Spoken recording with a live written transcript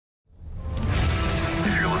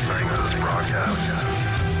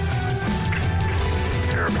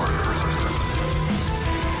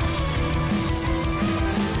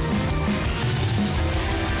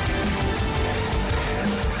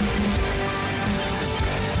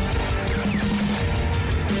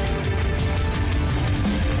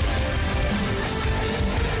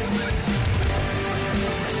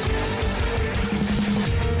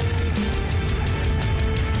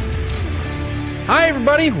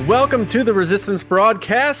everybody. Welcome to the Resistance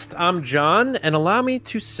Broadcast. I'm John, and allow me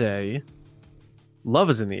to say,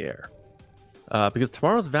 love is in the air. Because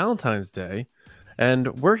tomorrow's Valentine's Day, and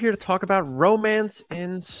we're here to talk about romance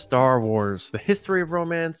in Star Wars, the history of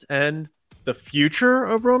romance, and the future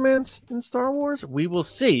of romance in Star Wars. We will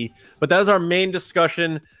see. But that is our main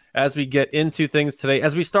discussion as we get into things today,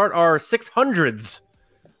 as we start our 600s.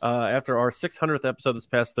 After our 600th episode this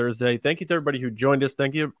past Thursday. Thank you to everybody who joined us.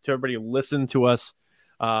 Thank you to everybody who listened to us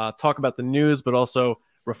talk about the news, but also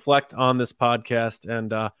reflect on this podcast.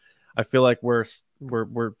 And I feel like we're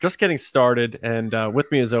just getting started. And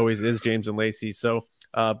with me, as always, is James and Lacey. So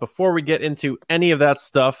before we get into any of that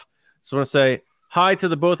stuff, just want to say hi to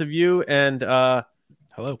the both of you. And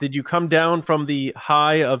hello. Did you come down from the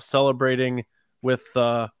high of celebrating with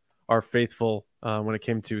our faithful when it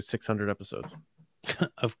came to 600 episodes?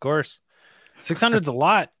 Of course. 600's a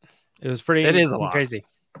lot. It was pretty. It is a lot. Crazy.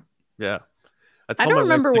 Yeah. I don't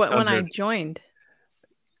remember when I joined.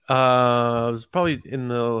 It was probably in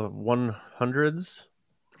the 100s.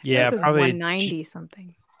 Yeah, it was probably 190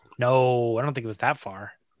 something. No, I don't think it was that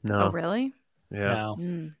far. No. Oh, really? Yeah. No.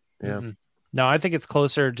 Yeah. Mm-hmm. No, I think it's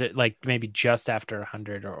closer to like maybe just after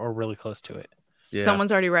 100 or really close to it. Yeah.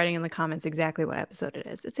 Someone's already writing in the comments exactly what episode it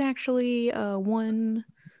is. It's actually one.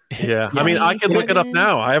 Yeah, I mean, I could look it up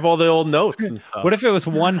now. I have all the old notes and stuff. What if it was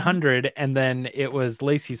 100 and then it was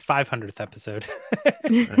Lacey's 500th episode?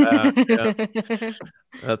 Yeah.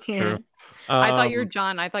 That's true. I thought you were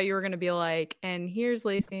John. I thought you were going to be like, and here's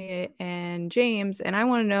Lacey and James, and I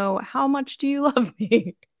want to know, how much do you love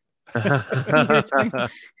me?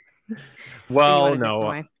 Well,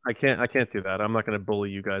 no, I can't do that. I'm not going to bully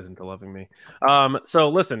you guys into loving me. So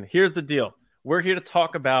listen, here's the deal. We're here to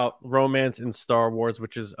talk about romance in Star Wars,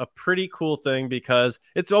 which is a pretty cool thing because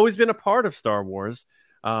it's always been a part of Star Wars.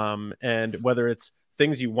 And whether it's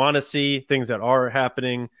things you want to see, things that are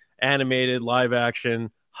happening, animated, live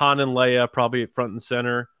action, Han and Leia probably front and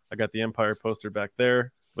center. I got the Empire poster back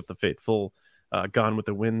there with the fateful Gone with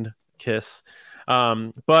the Wind kiss.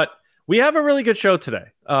 But we have a really good show today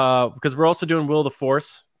because we're also doing Will of the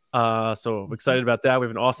Force. So I'm excited about that. We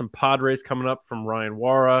have an awesome pod race coming up from Ryan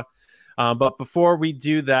Wara. But before we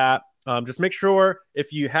do that, just make sure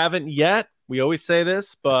if you haven't yet, we always say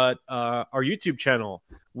this, but our YouTube channel,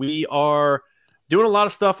 we are doing a lot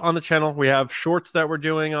of stuff on the channel. We have shorts that we're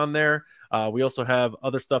doing on there. We also have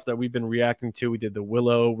other stuff that we've been reacting to. We did the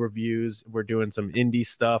Willow reviews. We're doing some indie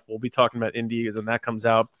stuff. We'll be talking about indies when that comes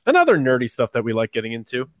out, and other nerdy stuff that we like getting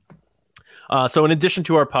into. So in addition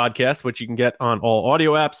to our podcast, which you can get on all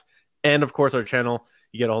audio apps, and of course our channel,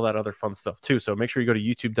 you get all that other fun stuff too. So make sure you go to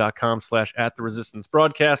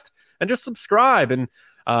youtube.com/@theResistanceBroadcast and just subscribe and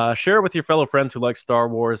share with your fellow friends who like Star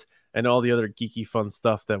Wars and all the other geeky fun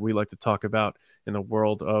stuff that we like to talk about in the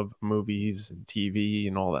world of movies and TV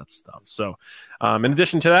and all that stuff. So in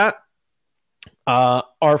addition to that,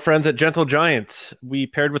 our friends at Gentle Giants, we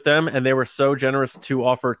paired with them and they were so generous to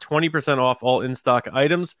offer 20% off all in-stock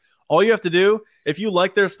items. All you have to do, if you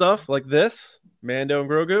like their stuff like this, Mando and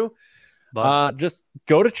Grogu, just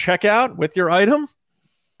go to checkout with your item,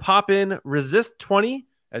 pop in resist20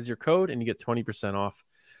 as your code, and you get 20% off.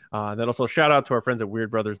 Then also shout out to our friends at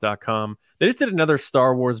weirdbrothers.com. They just did another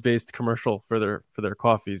Star Wars based commercial for their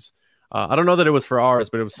coffees. I don't know that it was for ours,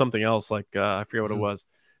 but it was something else. Like I forget what it was.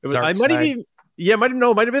 It was. Might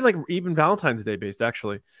have been like even Valentine's Day based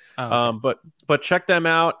actually. Oh, okay. But check them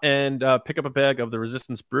out and pick up a bag of the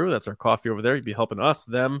Resistance Brew. That's our coffee over there. You'd be helping us,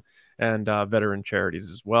 them, and veteran charities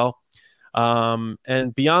as well.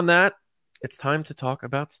 And beyond that, it's time to talk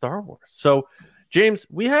about Star Wars. So, James,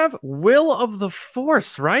 we have Will of the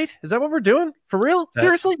Force, right? Is that what we're doing? For real?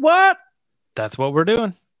 Seriously? What? That's what we're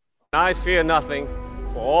doing. I fear nothing,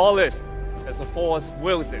 for all this, as the Force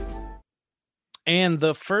wills it. And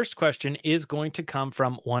the first question is going to come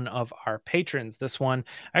from one of our patrons. This one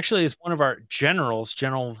actually is one of our generals,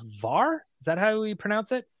 General Var. Is that how we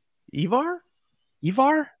pronounce it? Evar?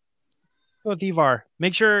 Evar? Go with Evar.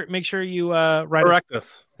 Make sure you write Correct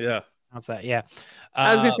us. Yeah. How's that? Yeah.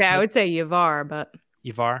 I was gonna say I would say Yavar, but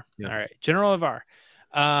Evar. Yeah. All right. General Evar.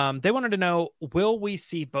 They wanted to know, will we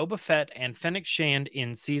see Boba Fett and Fennec Shand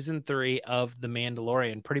in season 3 of The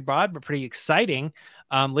Mandalorian? Pretty broad, but pretty exciting.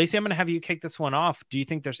 Lacey, I'm going to have you kick this one off. Do you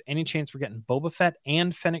think there's any chance we're getting Boba Fett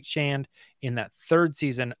and Fennec Shand in that 3rd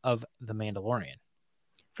season of The Mandalorian?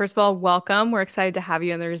 first of all, welcome. We're excited to have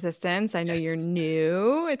you in the Resistance. I know you're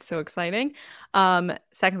new. It's so exciting. Second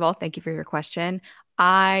of all, thank you for your question.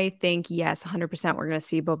 I think, yes, 100% we're going to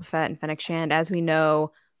see Boba Fett and Fennec Shand. As we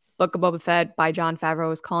know, Book of Boba Fett by Jon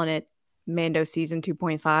Favreau is calling it Mando season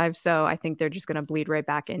 2.5. So I think they're just going to bleed right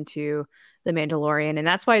back into The Mandalorian. And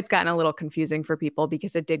that's why it's gotten a little confusing for people,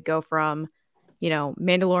 because it did go from,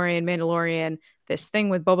 Mandalorian, this thing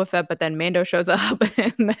with Boba Fett, but then Mando shows up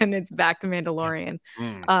and then it's back to Mandalorian.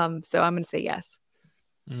 So I'm going to say yes.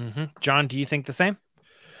 Mm-hmm. John, do you think the same?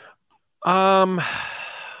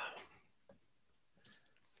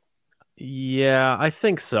 Yeah, I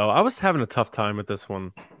think so. I was having a tough time with this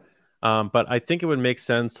one. But I think it would make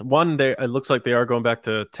sense. One, it looks like they are going back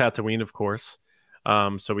to Tatooine, of course.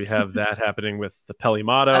 So we have that happening with the Peli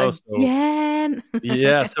Motto. Again.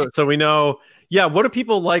 So we know. Yeah, what do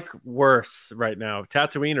people like worse right now,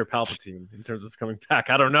 Tatooine or Palpatine, in terms of coming back?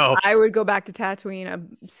 I don't know. I would go back to Tatooine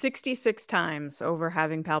 66 times over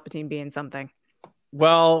having Palpatine be in something.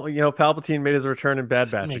 Well, Palpatine made his return in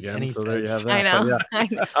Bad Batch again, so there you have that. I know.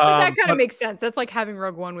 But that kind of makes sense. That's like having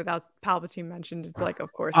Rogue One without Palpatine mentioned. It's like,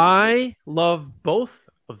 of course. I love both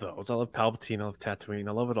of those. I love Palpatine. I love Tatooine.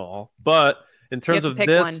 I love it all. But in terms of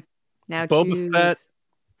this, one. Now Boba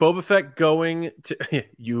Fett going to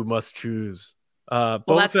you must choose. Well,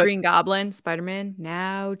 that's Green Goblin, Spider-Man.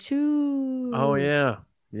 Now choose. Oh yeah.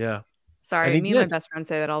 Sorry, me and my best friend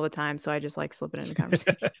say that all the time, so I just like slip it in the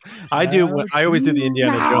conversation. I do. I always do the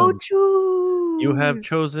Indiana Jones. Choose. You have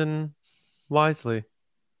chosen wisely.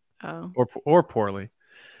 Oh. Or poorly.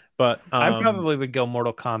 But I probably would go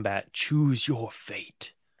Mortal Kombat. Choose your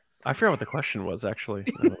fate. I forgot what the question was, actually.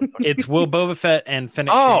 It's will Boba Fett and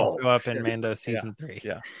Fennec Shand go up in Mando season 3?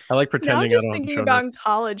 Yeah, I like pretending. Now I'm just thinking about in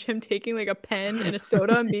college, him taking like a pen and a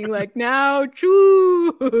soda and being like, "Now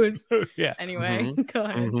choose." Yeah. Anyway, go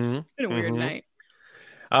ahead. It's been a weird night.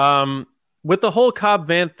 With the whole Cobb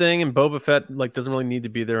Vanth thing and Boba Fett doesn't really need to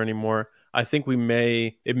be there anymore. I think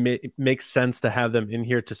it makes sense to have them in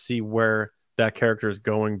here to see where that character is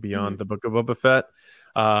going beyond the Book of Boba Fett.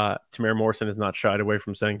 Tamara Morrison has not shied away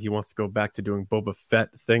from saying he wants to go back to doing Boba Fett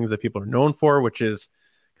things that people are known for, which is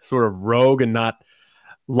sort of rogue and not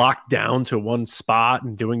locked down to one spot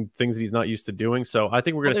and doing things that he's not used to doing. So I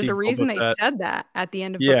think we're going to see. There's a reason they said that at the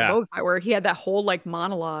end of Boba Fett, where he had that whole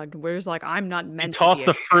monologue where he's like, "I'm not meant." He tossed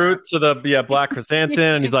the fruit to the black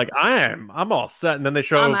chrysanthemum, and he's like, "I'm all set." And then they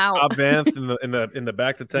show Cobb Vanth in the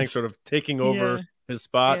back of the tank, sort of taking over his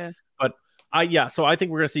spot. Yeah. So I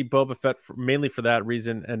think we're going to see Boba Fett mainly for that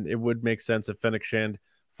reason, and it would make sense if Fennec Shand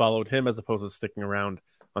followed him as opposed to sticking around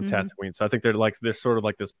on Tatooine. So I think they're sort of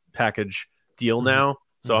like this package deal now.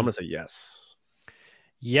 So I'm going to say yes.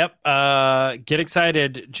 Yep. Get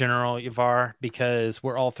excited, General Yavar, because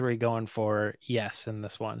we're all three going for yes in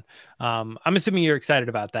this one. I'm assuming you're excited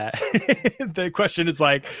about that. The question is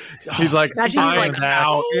he's like, I'm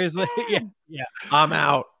out. Yeah, I'm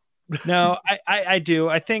out. No, I do.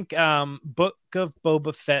 I think Book of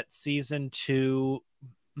Boba Fett season 2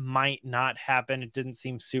 might not happen. It didn't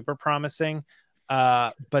seem super promising.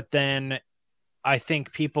 But then I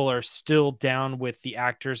think people are still down with the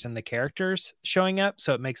actors and the characters showing up.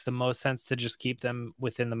 So it makes the most sense to just keep them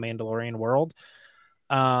within the Mandalorian world.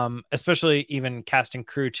 Especially even cast and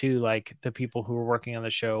crew too, like the people who were working on the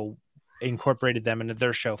show incorporated them into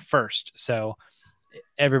their show first. So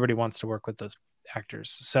everybody wants to work with those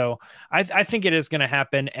actors. So I think it is going to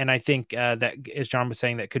happen. And I think that, as John was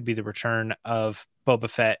saying, that could be the return of Boba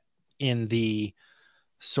Fett in the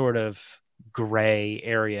sort of gray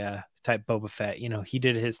area type Boba Fett. He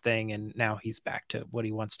did his thing and now he's back to what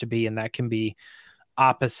he wants to be. And that can be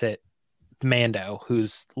opposite Mando,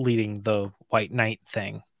 who's leading the White Knight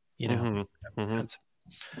thing, let's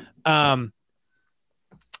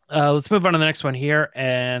move on to the next one here.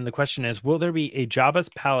 And the question is, will there be a Jabba's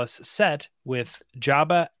Palace set with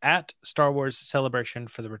Jabba at Star Wars Celebration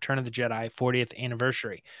for the Return of the Jedi 40th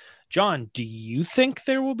anniversary? John, do you think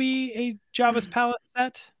there will be a Jabba's Palace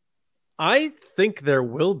set? I think there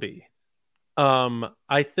will be.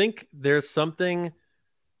 I think there's something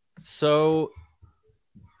so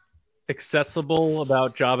accessible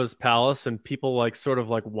about Jabba's Palace, and people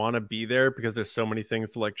want to be there because there's so many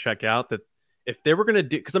things to check out, that if they were going to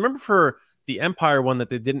do, because I remember for the Empire one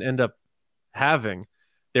that they didn't end up having,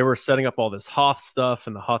 they were setting up all this Hoth stuff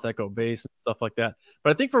and the Hoth Echo base and stuff like that.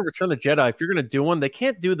 But I think for Return of the Jedi, if you're going to do one, they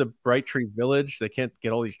can't do the Bright Tree Village. They can't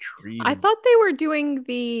get all these trees. I thought they were doing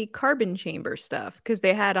the carbon chamber stuff because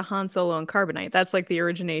they had a Han Solo and Carbonite. That's the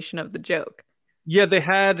origination of the joke. Yeah, they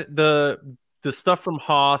had the stuff from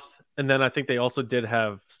Hoth, and then I think they also did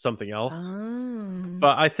have something else.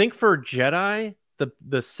 But I think for Jedi,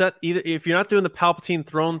 the set, either if you're not doing the Palpatine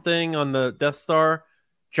throne thing on the Death Star,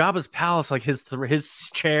 Jabba's Palace, his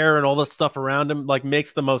chair and all the stuff around him,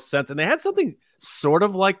 makes the most sense. And they had something sort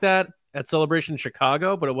of like that at Celebration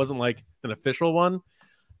Chicago, but it wasn't an official one.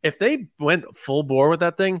 If they went full bore with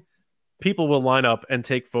that thing, people will line up and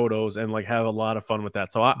take photos and like have a lot of fun with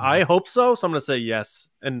that. So I hope so. So I'm going to say yes.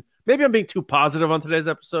 And maybe I'm being too positive on today's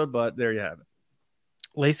episode, but there you have it.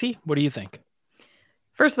 Lacey, what do you think?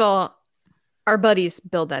 First of all, our buddies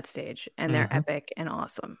build that stage and they're epic and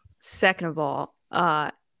awesome. Second of all,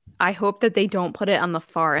 I hope that they don't put it on the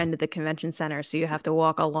far end of the convention center, so you have to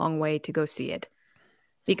walk a long way to go see it.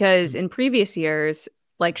 Because in previous years,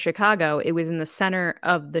 like Chicago, it was in the center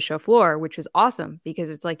of the show floor, which was awesome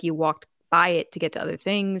because it's like you walked by it to get to other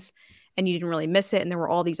things and you didn't really miss it. And there were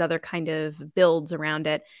all these other kind of builds around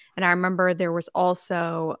it. And I remember there was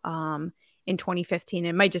also in 2015,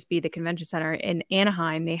 it might just be the convention center in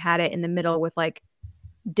Anaheim, they had it in the middle with like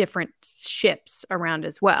different ships around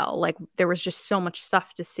as well. Like there was just so much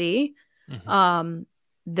stuff to see.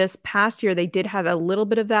 This past year they did have a little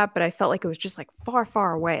bit of that, but I felt like it was just like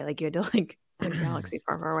far away. Like you had to like go to galaxy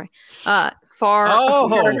far away. I've heard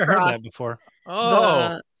that before.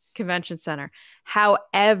 The convention center.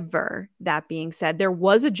 However, that being said, there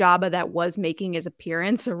was a Jabba that was making his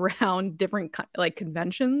appearance around different like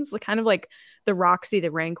conventions, kind of like the Roxy,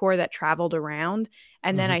 the Rancor that traveled around.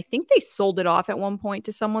 And then I think they sold it off at one point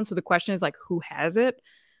to someone. So the question is like, who has it?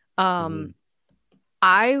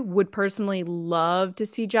 I would personally love to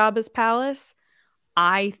see Jabba's palace.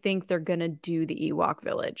 I think they're going to do the Ewok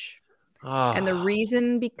village. And the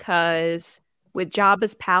reason, because with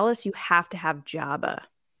Jabba's palace, you have to have Jabba.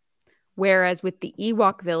 Whereas with the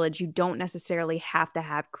Ewok village, you don't necessarily have to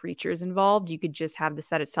have creatures involved. You could just have the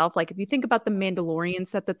set itself. Like if you think about the Mandalorian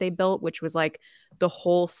set that they built, which was like the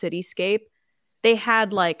whole cityscape, they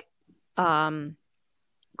had like Kowakian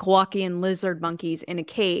lizard monkeys in a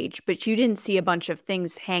cage, but you didn't see a bunch of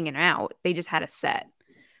things hanging out. They just had a set.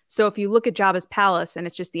 So if you look at Jabba's palace and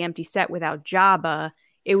it's just the empty set without Jabba,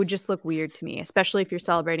 it would just look weird to me, especially if you're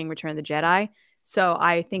celebrating Return of the Jedi. So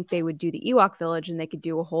I think they would do the Ewok village and they could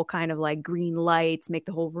do a whole kind of like green lights, make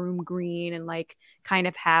the whole room green and like kind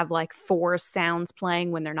of have like forest sounds playing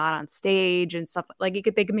when they're not on stage and stuff. Like they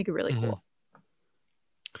could make it really cool.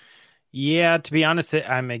 Yeah, to be honest,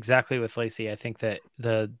 I'm exactly with Lacey. I think that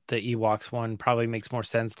the Ewoks one probably makes more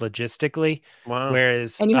sense logistically. Wow.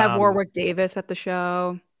 Whereas and you have Warwick Davis at the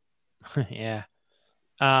show. Yeah.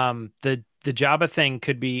 The Jabba thing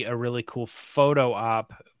could be a really cool photo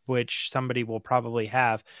op, which somebody will probably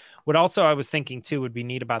have. What also I was thinking too would be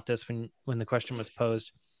neat about this when the question was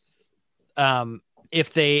posed.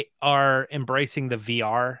 If they are embracing the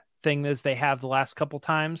VR thing as they have the last couple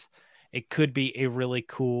times, it could be a really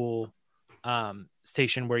cool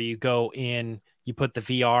station where you go in, you put the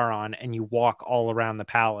VR on and you walk all around the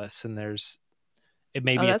palace and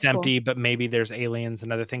it's empty, but maybe there's aliens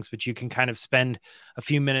and other things, but you can kind of spend a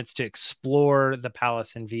few minutes to explore the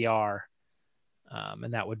palace in VR.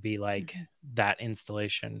 And that would be like that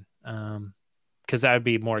installation. Because I would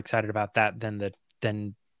be more excited about that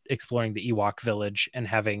than exploring the Ewok village and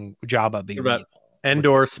having Jabba be about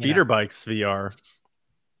Endor speeder bikes VR.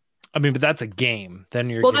 I mean, but that's a game. Then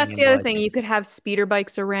you're that's the other thing. You could have speeder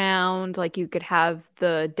bikes around, like you could have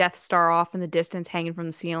the Death Star off in the distance hanging from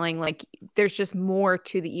the ceiling. Like there's just more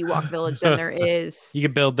to the Ewok village than there is. You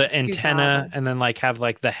could build the antenna and then like have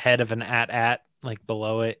like the head of an AT-AT like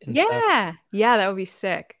below it. And stuff. Yeah, that would be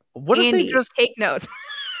sick. What if they just take notes?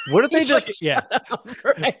 What if they just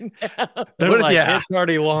right now? They're like, it's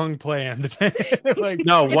already long planned. Like,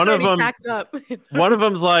 no, one of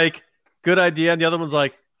them's like good idea, and the other one's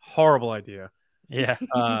like horrible idea. Yeah.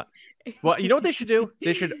 Well, you know what they should do?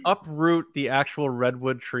 They should uproot the actual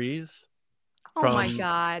redwood trees. Oh my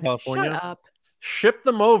God! California. Shut up. Ship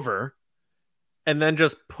them over, and then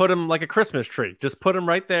just put them like a Christmas tree. Just put them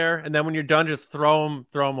right there, and then when you're done, just throw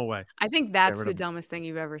them away. I think that's the dumbest thing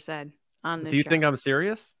you've ever said on this. Do you think I'm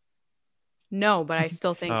serious? No, but I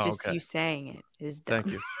still think you saying it is dumb.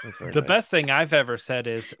 Thank you. That's very the best thing I've ever said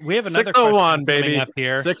is we have another 601, baby. Up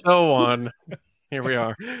here. 601. Here we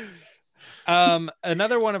are.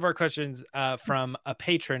 Another one of our questions from a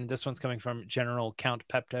patron. This one's coming from General Count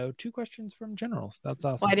Pepto. 2 questions from generals. That's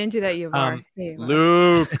awesome. Well, I didn't do that, Yuvar.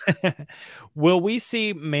 Luke. Will we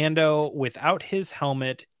see Mando without his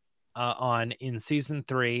helmet on in season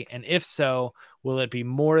 3? And if so, will it be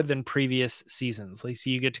more than previous seasons? Lacey,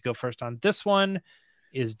 you get to go first on this one.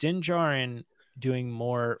 Is Din Djarin doing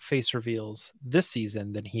more face reveals this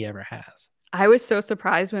season than he ever has? I was so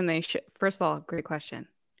surprised when they first of all, great question,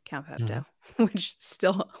 Count Pepto, which is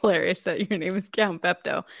still hilarious that your name is Count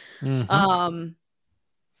Pepto.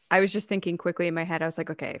 I was just thinking quickly in my head. I was like,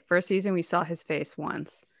 okay, first season we saw his face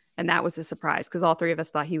once, and that was a surprise because all 3 of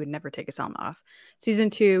us thought he would never take his helmet off. Season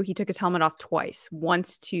 2, he took his helmet off twice,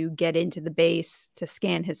 once to get into the base to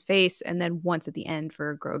scan his face, and then once at the end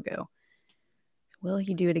for Grogu. Will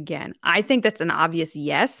he do it again? I think that's an obvious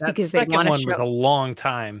yes, That because they second want to one show. was a long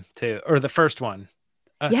time too, or the first one.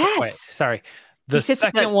 Yes. Sorry. He The sits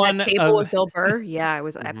at second one that table of with Bill Burr. Yeah, it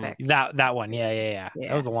was epic. that one. Yeah.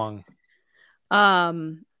 That was a long.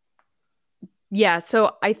 Yeah.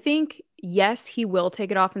 So I think yes, he will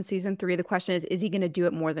take it off in season 3. The question is he going to do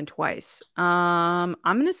it more than twice? I'm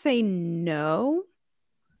going to say no.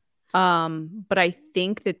 But I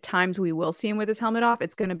think the times we will see him with his helmet off,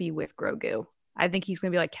 it's going to be with Grogu. I think he's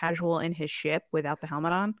going to be like casual in his ship without the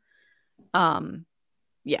helmet on.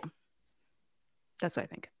 Yeah. That's what I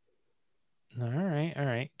think. All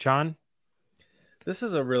right. John? This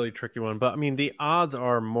is a really tricky one, but I mean, the odds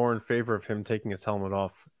are more in favor of him taking his helmet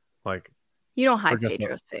off. Like, you don't hide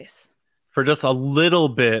Pedro's face. For just a little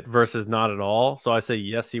bit versus not at all. So I say,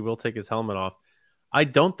 yes, he will take his helmet off. I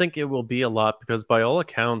don't think it will be a lot because by all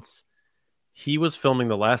accounts, he was filming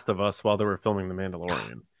The Last of Us while they were filming The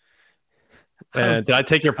Mandalorian. Did I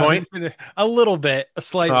take your point? A little bit, a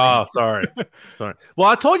slight. Oh, sorry. Well,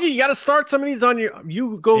 I told you got to start some of these on your.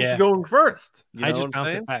 You going first. You know I just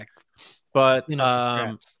bounce it back. But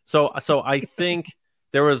so I think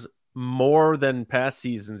there was more than past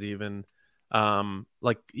seasons, even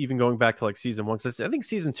like even going back to like season 1. Because I think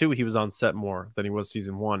season 2 he was on set more than he was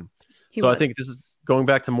season 1. I think this is going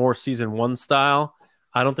back to more season 1 style.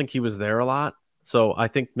 I don't think he was there a lot. So I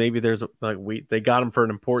think maybe there's they got him for an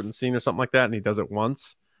important scene or something like that, and he does it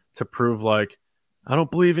once to prove like I don't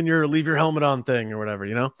believe in your leave your helmet on thing or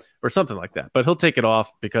whatever, or something like that. But he'll take it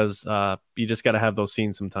off because you just got to have those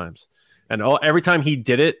scenes sometimes. And every time he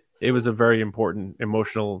did it, it was a very important,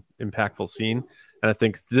 emotional, impactful scene. And I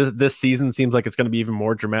think this season seems like it's going to be even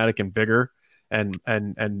more dramatic and bigger, and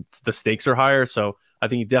the stakes are higher. So I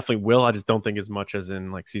think he definitely will. I just don't think as much as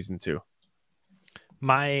in like season 2.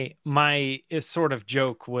 My sort of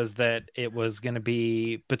joke was that it was going to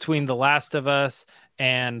be between The Last of Us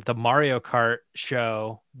and the Mario Kart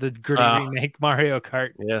show, the gritty remake Mario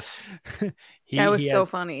Kart. Yes, that was so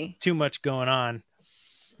funny. Too much going on.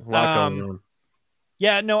 A lot going on.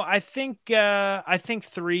 Yeah, no, I think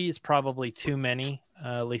 3 is probably too many.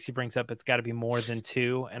 Lacey brings up it's got to be more than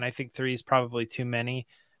 2, and I think 3 is probably too many.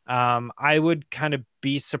 I would kind of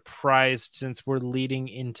be surprised, since we're leading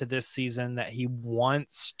into this season, that he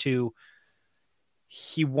wants to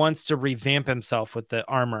revamp himself with the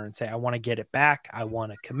armor and say, I want to get it back. I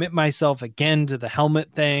want to commit myself again to the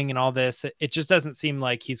helmet thing and all this. It just doesn't seem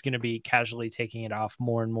like he's going to be casually taking it off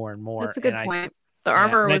more and more and more. That's a good point. The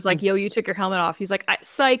armor was like, yo, you took your helmet off. He's like,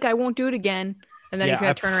 psych, I won't do it again. And then he's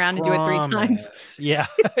going to turn around and do it 3 times. Yeah.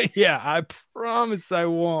 I promise I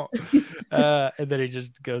won't. And then he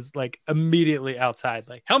just goes like immediately outside,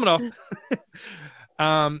 like helmet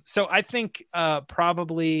off. So I think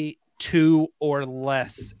probably 2 or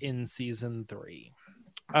less in season 3.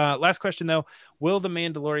 Last question though. Will The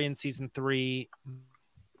Mandalorian season 3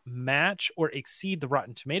 match or exceed the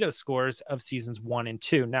Rotten Tomatoes scores of seasons 1 and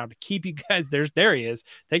 2? Now to keep you guys, there he is.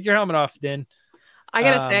 Take your helmet off, Din. I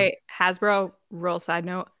gotta say, Hasbro, real side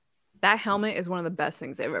note, that helmet is one of the best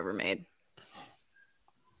things they've ever made.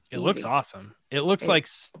 It looks awesome. It looks like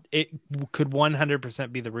it could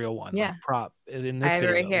 100% be the real one. Yeah. Like prop in this I have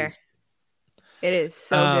video. it right here. It is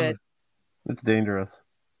so good. It's dangerous.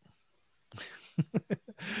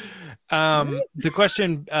 The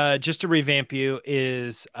question, just to revamp you,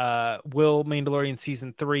 is will Mandalorian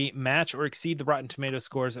season 3 match or exceed the Rotten Tomatoes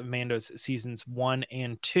scores of Mando's seasons 1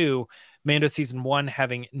 and 2? Mando season 1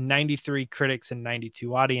 having 93 critics and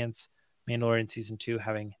 92 audience. Mandalorian season 2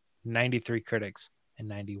 having 93 critics and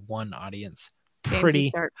 91 audience.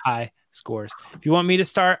 Pretty high scores. If you want me to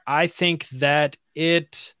start, I think that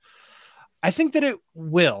it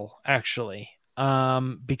will actually,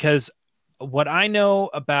 because what I know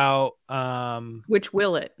about which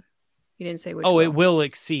will it? You didn't say which. It will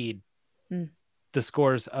exceed the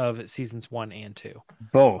scores of seasons 1 and 2.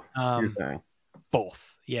 Both. You're saying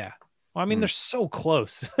both? Yeah. Well, I mean, they're so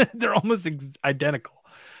close. They're almost identical.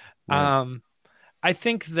 Yeah. I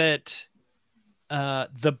think that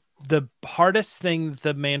the hardest thing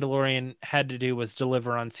the Mandalorian had to do was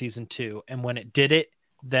deliver on season 2, and when it did it,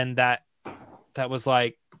 then that was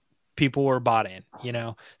like people were bought in.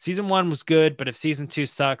 Season 1 was good, but if season 2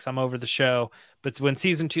 sucks, I'm over the show. But when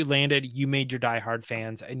season 2 landed, you made your diehard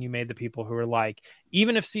fans, and you made the people who were like,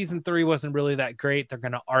 even if season 3 wasn't really that great, they're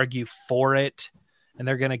going to argue for it. And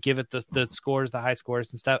they're going to give it the scores, the high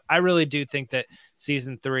scores and stuff. I really do think that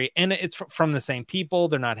season 3, and it's from the same people.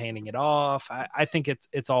 They're not handing it off. I think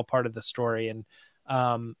it's all part of the story. And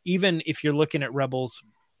even if you're looking at Rebels,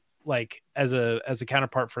 like as a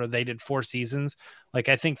counterpart for, they did 4 seasons. Like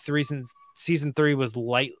I think season 3 was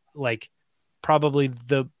like probably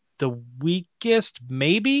the the weakest,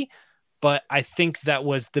 maybe, but I think that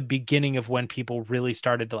was the beginning of when people really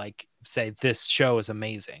started to like say this show is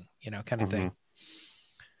amazing, kind of thing.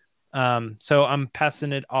 So I'm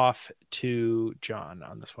passing it off to John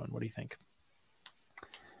on this one. What do you think?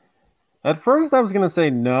 At first, I was going to say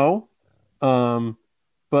no,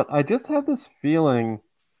 but I just have this feeling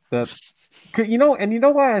that, and you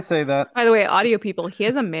know why I say that? By the way, audio people, he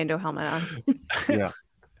has a Mando helmet on. Yeah.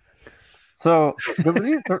 So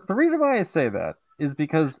the reason why I say that is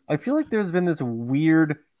because I feel like there's been this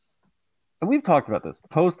weird, and we've talked about this,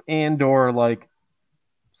 post-Andor, like,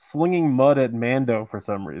 slinging mud at Mando for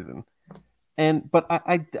some reason. But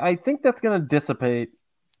I think that's going to dissipate.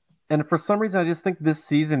 And for some reason, I just think this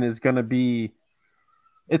season is going to be...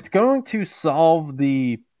 It's going to solve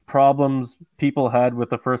the problems people had with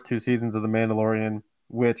the first 2 seasons of The Mandalorian,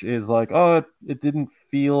 which is like, oh, it didn't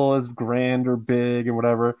feel as grand or big or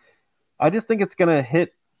whatever. I just think it's going to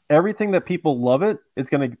hit everything that people love it. It's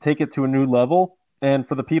going to take it to a new level. And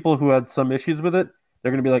for the people who had some issues with it,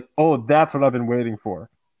 they're going to be like, oh, that's what I've been waiting for.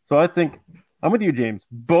 So I think, I'm with you, James.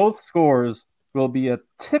 Both scores will be a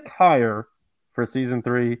tick higher for season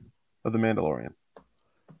 3 of The Mandalorian.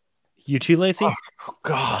 You too, Lacey? Oh,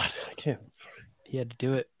 God. I can't. He had to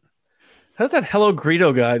do it. How's that Hello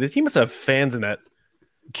Greedo guy? He must have fans in that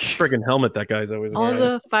friggin' helmet that guy's always All wearing.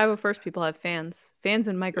 the 501st people have fans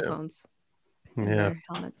and microphones. Yeah. In their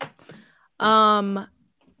helmets.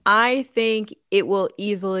 I think it will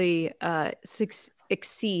easily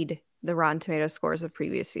exceed the Rotten Tomato scores of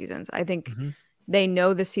previous seasons. I think they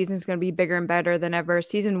know this season is going to be bigger and better than ever.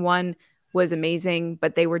 Season 1 was amazing,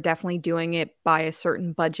 but they were definitely doing it by a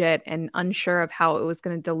certain budget and unsure of how it was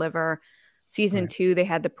going to deliver. Season 2, they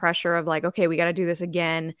had the pressure of like, okay, we got to do this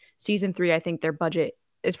again. Season 3, I think their budget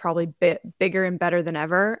is probably bigger and better than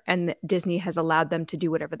ever. And Disney has allowed them to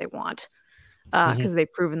do whatever they want because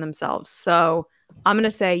they've proven themselves. So I'm going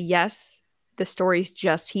to say, yes, the story's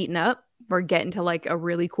just heating up. We're getting to like a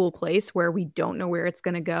really cool place where we don't know where it's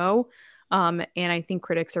going to go. And I think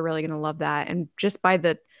critics are really going to love that. And just by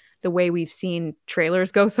the way we've seen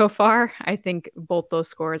trailers go so far, I think both those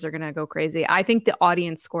scores are going to go crazy. I think the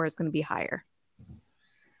audience score is going to be higher.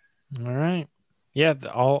 All right. Yeah,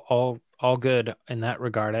 all good in that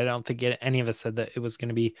regard. I don't think any of us said that it was going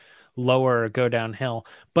to be lower or go downhill.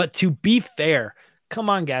 But to be fair, come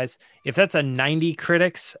on, guys. If that's a 90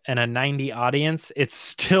 critics and a 90 audience, it's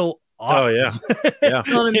still awesome. Oh, yeah.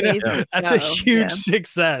 Amazing that's a huge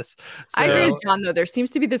success. So, I agree with John, though. There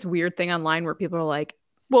seems to be this weird thing online where people are like,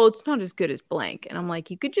 well, it's not as good as blank. And I'm like,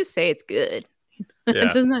 you could just say it's good. Yeah.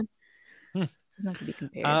 It doesn't have to be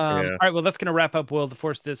compared. All right, well, that's going to wrap up Will of the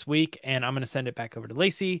Force this week. And I'm going to send it back over to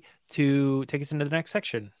Lacey to take us into the next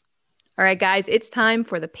section. All right, guys, it's time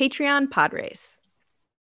for the Patreon pod race.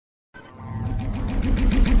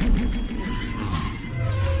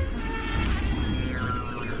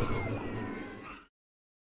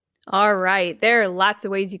 All right. There are lots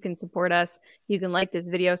of ways you can support us. You can like this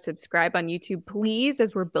video, subscribe on YouTube, please,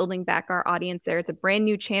 as we're building back our audience there. It's a brand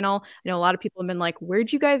new channel. I know a lot of people have been like,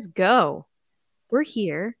 where'd you guys go? We're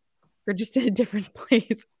here. We're just in a different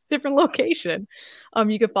place, different location.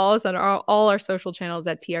 You can follow us on all our social channels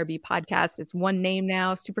at TRB Podcast. It's one name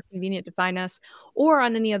now, super convenient to find us, or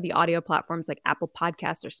on any of the audio platforms like Apple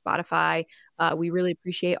Podcasts or Spotify. We really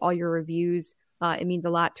appreciate all your reviews. It means a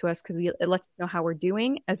lot to us because it lets us know how we're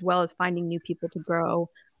doing, as well as finding new people to grow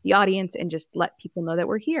the audience and just let people know that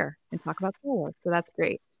we're here and talk about Star Wars. So that's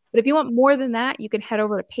great. But if you want more than that, you can head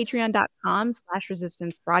over to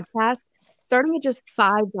patreon.com/resistance broadcast, starting at just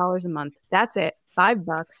 $5 a month. That's it.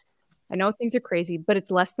 $5. I know things are crazy, but it's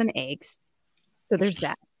less than eggs. So there's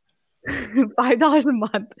that. $5 a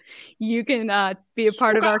month. You can be a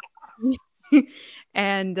part of our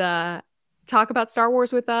and talk about Star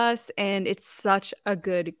Wars with us, and it's such a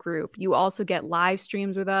good group. You also get live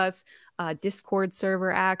streams with us, Discord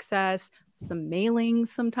server access, some mailings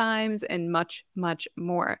sometimes, and much, much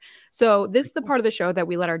more. So this is the part of the show that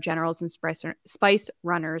we let our generals and spice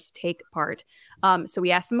runners take part. So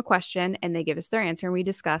we ask them a question, and they give us their answer, and we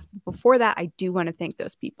discuss. But before that, I do want to thank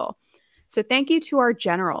those people. So thank you to our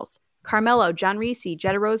generals: Carmelo, John Reese,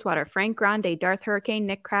 Jetta Rosewater, Frank Grande, Darth Hurricane,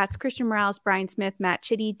 Nick Kratz, Christian Morales, Brian Smith, Matt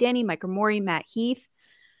Chitty, Danny Micromori, Matt Heath,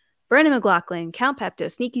 Brendan McLaughlin, Count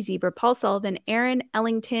Pepto, Sneaky Zebra, Paul Sullivan, Aaron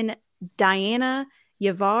Ellington, Diana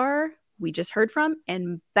Yavar, we just heard from,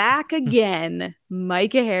 and back again,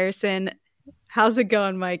 Micah Harrison. How's it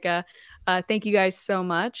going, Micah? Thank you guys so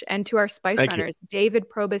much. And to our Spice Runners, David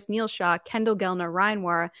Probus, Neil Shaw, Kendall Gelner, Ryan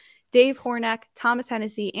Wara, Dave Hornack, Thomas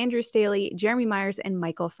Hennessy, Andrew Staley, Jeremy Myers, and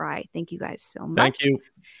Michael Fry. Thank you guys so much. Thank you.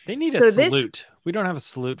 They need a salute. We don't have a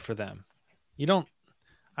salute for them. You don't.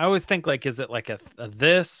 I always think like, is it like a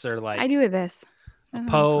this or like I do with this.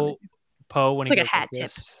 Poe when it's he like a goes hat like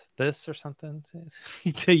tip. this or something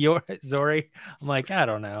to your Zori? I'm like, I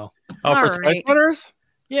don't know. Oh, for Spice Runners?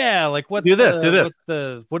 Yeah, like what? Do this.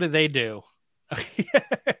 What do they do?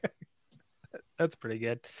 That's pretty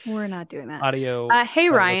good. We're not doing that. Audio. Hey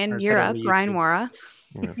Ryan, you're up. Ryan Wara.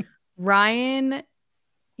 Yeah. Ryan,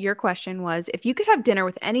 your question was, if you could have dinner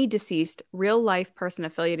with any deceased real life person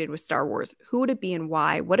affiliated with Star Wars, who would it be and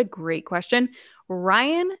why? What a great question.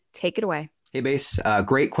 Ryan, take it away. Hey Base,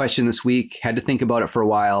 great question this week. Had to think about it for a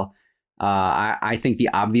while. I think the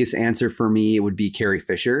obvious answer for me would be Carrie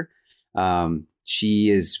Fisher. She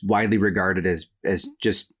is widely regarded as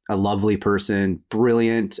just a lovely person,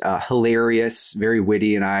 brilliant, hilarious, very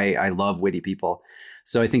witty, and I love witty people.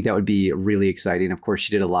 So I think that would be really exciting. Of course,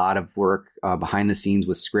 she did a lot of work behind the scenes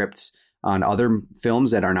with scripts on other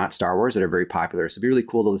films that are not Star Wars that are very popular. So it'd be really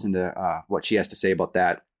cool to listen to what she has to say about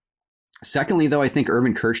that. Secondly, though, I think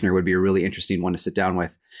Irvin Kershner would be a really interesting one to sit down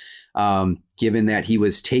with, given that he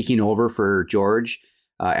was taking over for George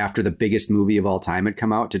after the biggest movie of all time had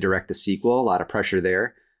come out to direct the sequel. A lot of pressure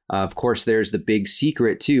there. Of course, there's the big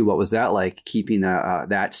secret, too. What was that like, keeping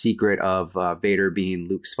that secret of Vader being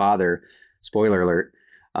Luke's father? Spoiler alert.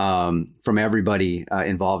 From everybody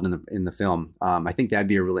involved in the film. I think that'd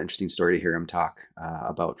be a really interesting story to hear him talk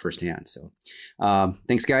about firsthand. So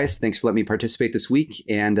thanks, guys. Thanks for letting me participate this week,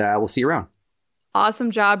 and we'll see you around.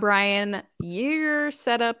 Awesome job, Ryan. Your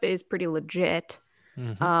setup is pretty legit.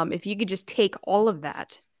 Mm-hmm. If you could just take all of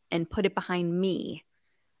that and put it behind me,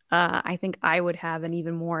 I think I would have an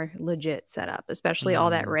even more legit setup, especially all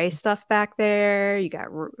that Rey stuff back there. You got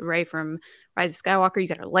Rey from Rise of Skywalker. You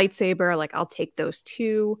got her lightsaber. Like, I'll take those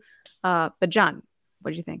two. But John,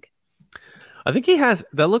 what did you think? I think he has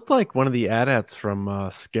that looked like one of the AT-ATs from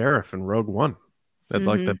Scarif in Rogue One. That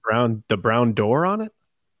like the brown door on it.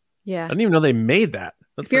 Yeah, I didn't even know they made that.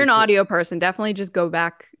 If you're an audio person, definitely just go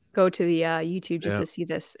to the YouTube just to see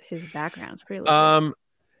his background. It's pretty legit.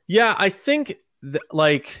 Yeah, I think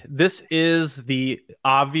like this is the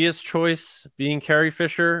obvious choice, being Carrie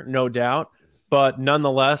Fisher, no doubt, but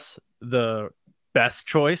nonetheless the best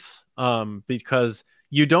choice, because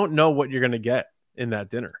you don't know what you're going to get in that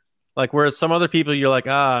dinner. Like, whereas some other people, you're like,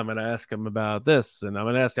 I'm going to ask him about this, and I'm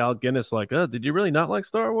going to ask Alec Guinness, like, did you really not like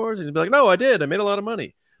Star Wars? And he'd be like, no, I did. I made a lot of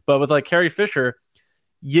money. But with like Carrie Fisher,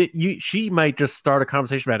 she might just start a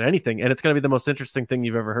conversation about anything, and it's going to be the most interesting thing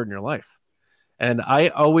you've ever heard in your life. And I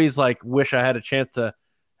always like wish I had a chance to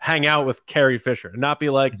hang out with Carrie Fisher and not be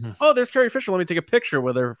like, oh, there's Carrie Fisher. Let me take a picture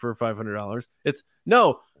with her for $500. It's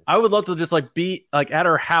no, I would love to just like be like at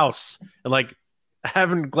her house and like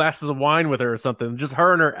having glasses of wine with her or something. Just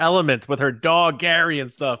her in her element with her dog, Gary,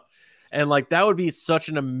 and stuff. And like, that would be such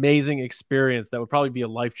an amazing experience. That would probably be a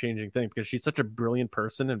life-changing thing because she's such a brilliant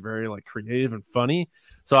person and very like creative and funny.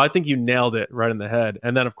 So I think you nailed it right in the head.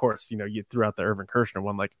 And then of course, you threw out the Irvin Kershner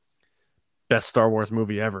one, like, best Star Wars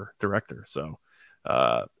movie ever director. So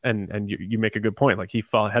and you make a good point. Like, he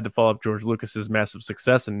had to follow up George Lucas's massive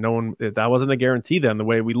success, and that wasn't a guarantee then, the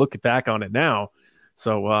way we look back on it now.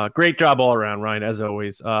 So great job all around, Ryan, as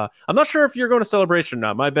always. I'm not sure if you're going to Celebration or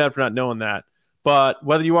not. My bad for not knowing that. But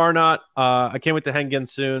whether you are or not, I can't wait to hang again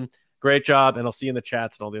soon. Great job, and I'll see you in the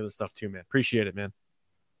chats and all the other stuff too, man. Appreciate it, man.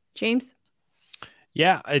 James?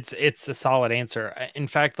 Yeah, it's a solid answer. In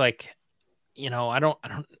fact, like, I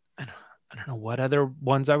don't know what other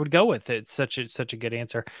ones I would go with. It's such a good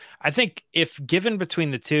answer. I think if given between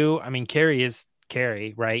the two, I mean, Carrie is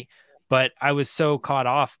Carrie, right? But I was so caught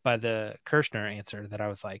off by the Kershner answer that I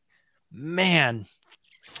was like, man,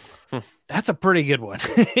 that's a pretty good one.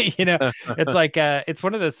 It's like it's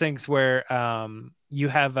one of those things where you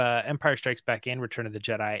have Empire Strikes Back and Return of the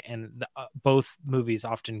Jedi, and both movies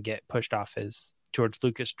often get pushed off as George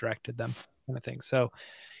Lucas directed them, kind of thing. So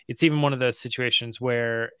it's even one of those situations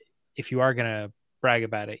where if you are going to brag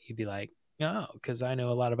about it, you'd be like, oh, because I know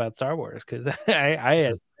a lot about Star Wars because I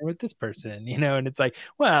had with this person, and it's like,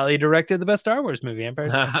 well, he directed the best Star Wars movie,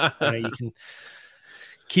 Empire. You can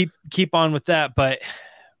keep on with that, but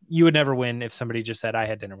you would never win if somebody just said I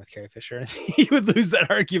had dinner with Carrie Fisher. You would lose that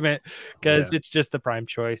argument because it's just the prime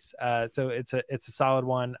choice. So it's a solid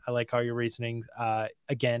one. I like all your reasonings.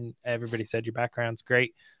 Again, everybody said your background's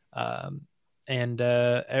great. And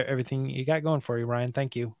everything you got going for you, Ryan.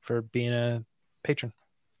 Thank you for being a patron.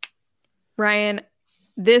 Ryan,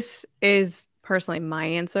 this is personally my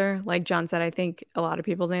answer. Like John said, I think a lot of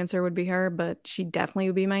people's answer would be her, but she definitely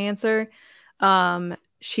would be my answer.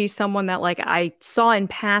 She's someone that like I saw in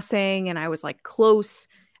passing, and I was like close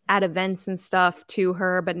at events and stuff to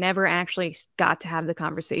her, but never actually got to have the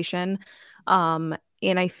conversation.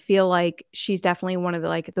 And I feel like she's definitely one of the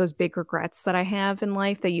like those big regrets that I have in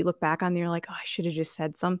life that you look back on and you're like, oh, I should have just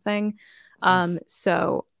said something.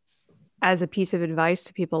 So as a piece of advice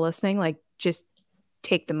to people listening, like just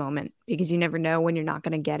take the moment because you never know when you're not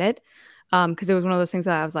going to get it. Because it was one of those things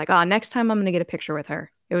that I was like, oh, next time I'm going to get a picture with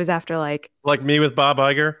her. It was after like me with Bob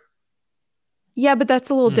Iger. Yeah, but that's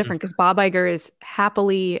a little different because Bob Iger is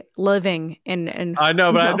happily living and I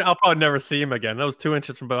know, but I'll probably never see him again. That was 2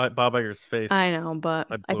 inches from Bob Iger's face. I know, but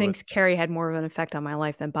I think Carrie had more of an effect on my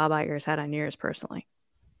life than Bob Iger's had on yours personally.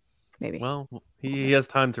 Maybe. Well, he has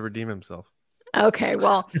time to redeem himself. Okay,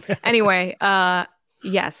 well, anyway,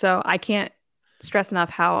 yeah, so I can't stress enough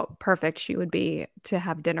how perfect she would be to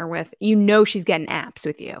have dinner with. You know she's getting apps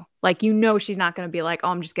with you. Like, you know she's not going to be like, oh,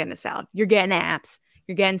 I'm just getting a salad. You're getting apps.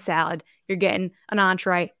 You're getting salad. You're getting an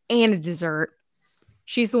entree and a dessert.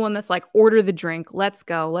 She's the one that's like, order the drink. Let's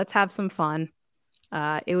go. Let's have some fun.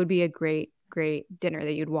 It would be a great, great dinner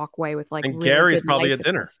that you'd walk away with. Like, and really Gary's probably at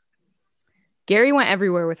dinner. Gary went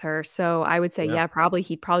everywhere with her, so I would say, yeah, probably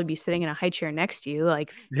he'd probably be sitting in a high chair next to you.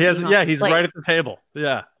 Like, he's right at the table.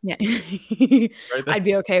 Yeah, yeah, right I'd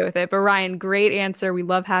be okay with it. But Ryan, great answer. We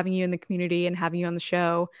love having you in the community and having you on the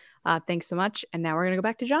show. Thanks so much. And now we're gonna go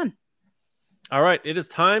back to John. All right, it is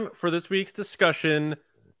time for this week's discussion.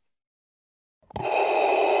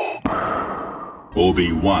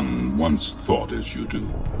 Obi-Wan once thought as you do.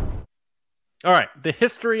 All right, the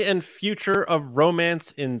history and future of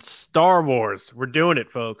romance in Star Wars. We're doing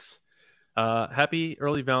it, folks. Happy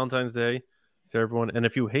early Valentine's Day to everyone. And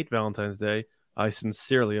if you hate Valentine's Day, I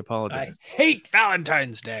sincerely apologize. I hate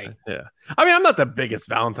Valentine's Day. Yeah. I mean, I'm not the biggest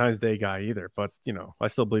Valentine's Day guy either, but, you know, I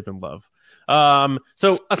still believe in love.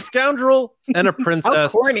 So a scoundrel and a princess. How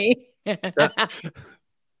corny.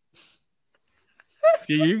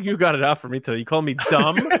 You got it out for me, too. You call me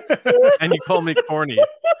dumb and you call me corny.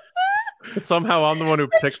 Somehow I'm the one who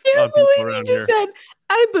picks on people around here. Said,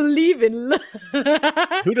 I believe in love.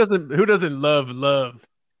 Who doesn't love love?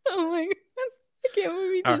 Oh my god. I can't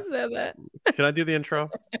believe you just said that. Can I do the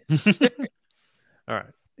intro? All right.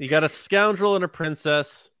 You got a scoundrel and a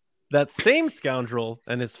princess. That same scoundrel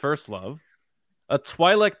and his first love. A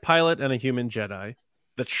Twi'lek pilot and a human Jedi.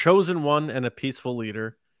 The chosen one and a peaceful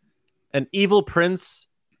leader. An evil prince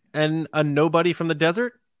and a nobody from the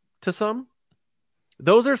desert to some.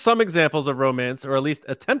 Those are some examples of romance, or at least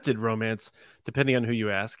attempted romance, depending on who you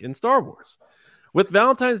ask, in Star Wars. With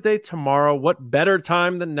Valentine's Day tomorrow, what better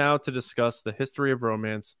time than now to discuss the history of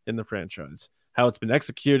romance in the franchise, how it's been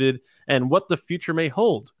executed, and what the future may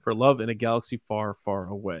hold for love in a galaxy far, far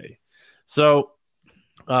away. So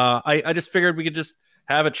I just figured we could just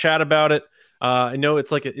have a chat about it. I know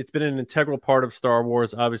it's been an integral part of Star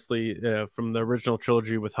Wars, obviously, from the original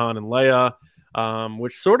trilogy with Han and Leia,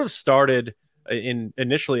 which sort of started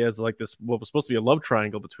initially as like this, what was supposed to be a love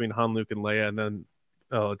triangle between Han, Luke, and Leia, and then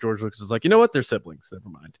George Lucas is like, you know what, they're siblings, never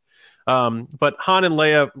mind. But Han and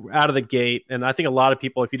Leia out of the gate, and I think a lot of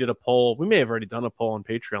people, if you did a poll, we may have already done a poll on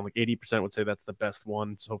Patreon, like 80% would say that's the best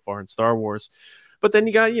one so far in Star Wars. But then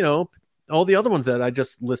you got, you know, all the other ones that I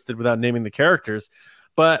just listed without naming the characters.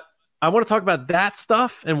 But I want to talk about that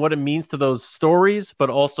stuff and what it means to those stories,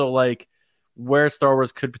 but also like where Star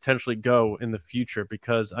Wars could potentially go in the future,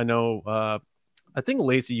 because I know I think,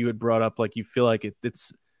 Lacey, you had brought up like you feel like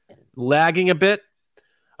it's lagging a bit.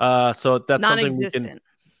 So that's something we can.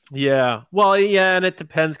 Yeah. Well, yeah, and it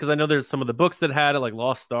depends, because I know there's some of the books that had it, like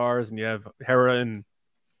Lost Stars, and you have Hera and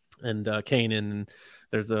Kanan, and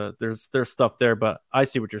there's stuff there. But I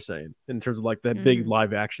see what you're saying in terms of like that big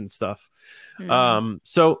live action stuff.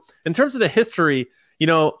 So in terms of the history, you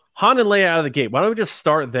know, Han and Leia out of the gate. Why don't we just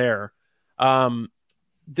start there?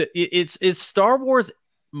 Is Star Wars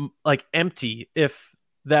like empty if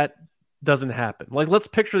that doesn't happen? Like, let's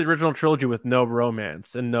picture the original trilogy with no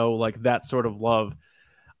romance and no like that sort of love.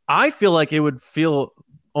 I feel like it would feel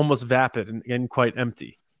almost vapid and quite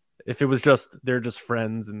empty if it was just they're just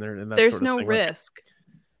friends and they're and that there's sort of no thing. risk. Like,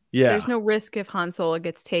 yeah, there's no risk if Han Solo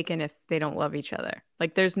gets taken if they don't love each other.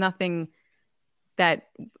 Like, there's nothing that,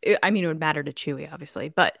 I mean, it would matter to Chewie, obviously,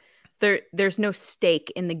 but there's no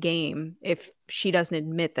stake in the game if she doesn't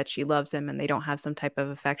admit that she loves him and they don't have some type of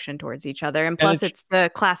affection towards each other. And plus, it's the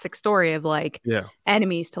classic story of like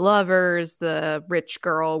enemies to lovers, the rich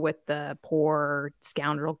girl with the poor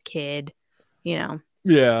scoundrel kid, you know?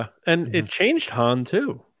 Yeah. And it changed Han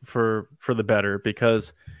too for the better,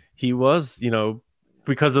 because he was, you know,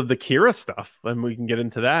 because of the Kira stuff, and we can get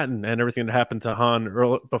into that and everything that happened to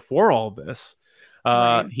Han before all this.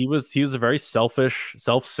 Right. He was a very selfish,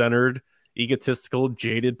 self-centered, egotistical,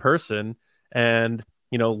 jaded person. And,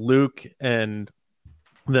 you know, Luke and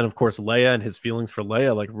then, of course, Leia and his feelings for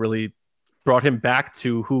Leia, like, really brought him back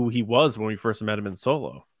to who he was when we first met him in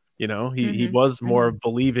Solo. You know, he Mhm. was more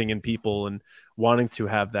believing in people and wanting to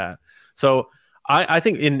have that. So I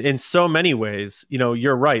think in so many ways, you know,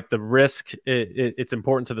 you're right. The risk, it's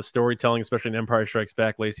important to the storytelling, especially in Empire Strikes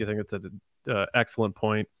Back. Lacey, I think it's an excellent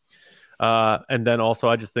point. And then also,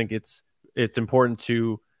 I just think it's important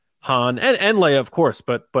to Han and Leia, of course,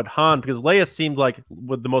 but Han, because Leia seemed like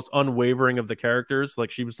with the most unwavering of the characters.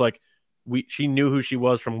 Like she was like, she knew who she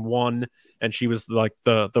was from one, and she was like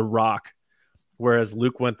the rock. Whereas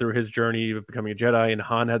Luke went through his journey of becoming a Jedi, and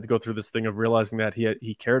Han had to go through this thing of realizing that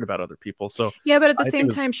he cared about other people. So yeah, but at the same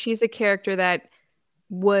time, she's a character that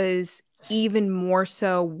was even more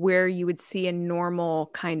so where you would see a normal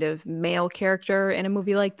kind of male character in a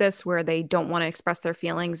movie like this, where they don't want to express their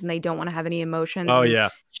feelings and they don't want to have any emotions. Oh and yeah,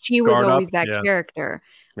 she was Guard always up. that Yeah. character,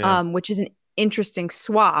 Yeah. which is an interesting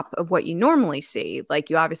swap of what you normally see. Like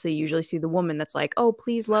you obviously usually see the woman that's like, oh,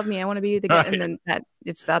 please love me, I want to be the guy, and then that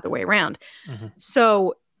it's the other way around.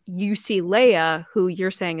 So you see Leia, who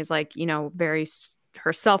you're saying is like, you know, very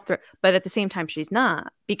herself, but at the same time she's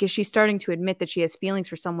not, because she's starting to admit that she has feelings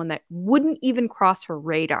for someone that wouldn't even cross her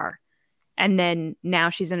radar. And then now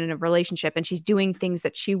she's in a relationship and she's doing things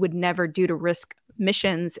that she would never do to risk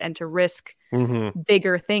missions and to risk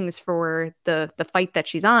bigger things for the fight that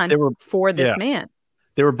she's on for this man.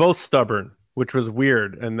 They were both stubborn, which was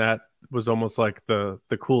weird, and that was almost like the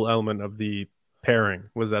cool element of the pairing,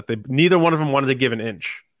 was that neither one of them wanted to give an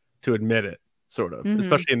inch to admit it, sort of,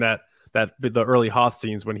 especially in that the early Hoth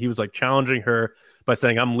scenes when he was like challenging her by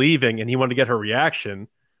saying I'm leaving, and he wanted to get her reaction,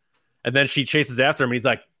 and then she chases after him and he's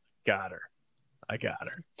like, I got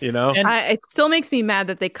her, you know. And it still makes me mad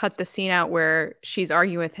that they cut the scene out where she's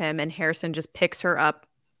arguing with him and Harrison just picks her up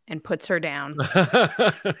and puts her down.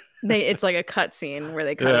 It's like a cut scene where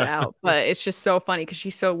they cut it out, but it's just so funny because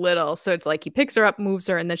she's so little. So it's like he picks her up, moves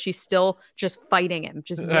her, and then she's still just fighting him,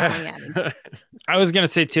 just yelling at him. I was going to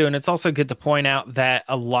say too, and it's also good to point out that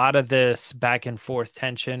a lot of this back and forth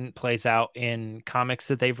tension plays out in comics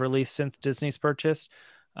that they've released since Disney's purchased.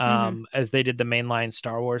 As they did the mainline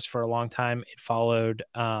Star Wars for a long time, it followed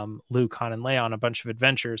Luke, Han, and Leia on a bunch of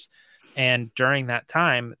adventures. And during that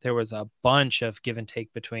time, there was a bunch of give and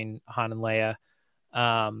take between Han and Leia.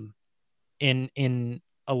 In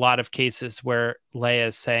a lot of cases where Leia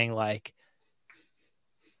is saying like,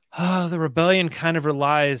 oh, the rebellion kind of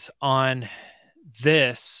relies on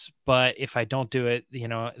this, but if I don't do it, you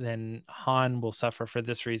know, then Han will suffer for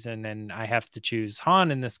this reason. And I have to choose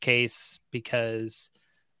Han in this case because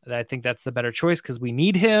I think that's the better choice because we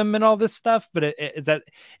need him and all this stuff. But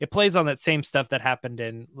it plays on that same stuff that happened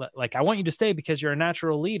in like, I want you to stay because you're a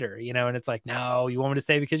natural leader, you know, and it's like, no, you want me to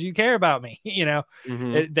stay because you care about me, you know.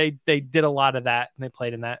 They did a lot of that and they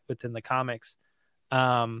played in that within the comics.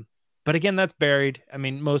 But again, that's buried. I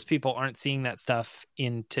mean, most people aren't seeing that stuff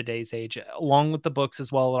in today's age, along with the books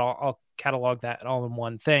as well. I'll catalog that all in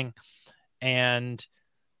one thing. And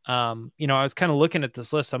you know, I was kind of looking at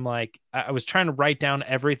this list. I'm like, I was trying to write down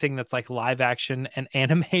everything that's like live action and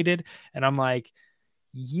animated, and I'm like,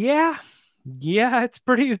 yeah, it's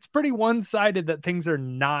pretty one-sided that things are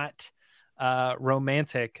not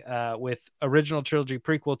romantic, with original trilogy,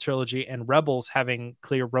 prequel trilogy, and Rebels having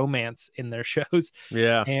clear romance in their shows.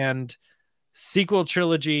 Yeah, and sequel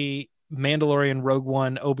trilogy, Mandalorian, Rogue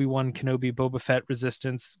One, Obi-Wan Kenobi, Boba Fett,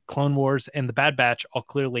 Resistance, Clone Wars, and The Bad Batch all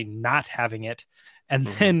clearly not having it. And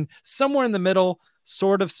then somewhere in the middle,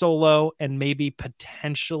 sort of Solo and maybe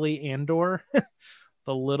potentially Andor,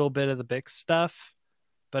 the little bit of the big stuff.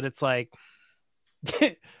 But it's like,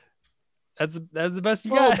 that's the best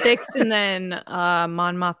you got. Bix and then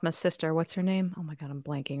Mon Mothma's sister. What's her name? Oh my God, I'm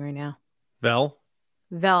blanking right now. Vel,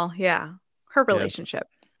 yeah. Her relationship.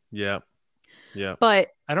 Yeah.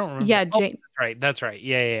 But I don't remember. Yeah, that's right.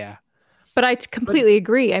 Yeah. But I completely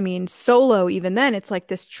agree. I mean, Solo, even then, it's like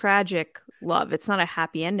this tragic love. It's not a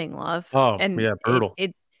happy ending love. Oh, and yeah, brutal.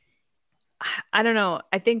 I don't know.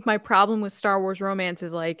 I think my problem with Star Wars romance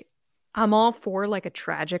is like, I'm all for like a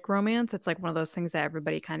tragic romance. It's like one of those things that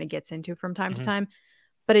everybody kind of gets into from time to time.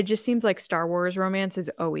 But it just seems like Star Wars romance is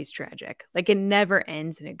always tragic. Like it never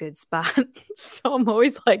ends in a good spot. So I'm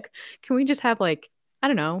always like, can we just have like, I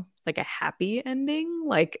don't know, like a happy ending,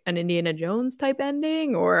 like an Indiana Jones type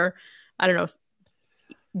ending, or I don't know,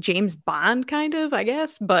 James Bond kind of, I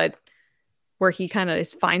guess, but where he kind of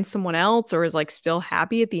finds someone else or is like still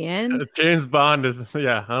happy at the end. James Bond is,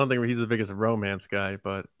 I don't think he's the biggest romance guy,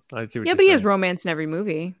 but I see what but he has romance in every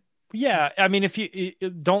movie. Yeah, I mean, if you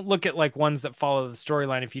don't look at like ones that follow the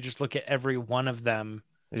storyline, if you just look at every one of them,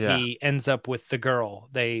 he ends up with the girl.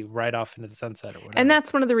 They ride off into the sunset or whatever. And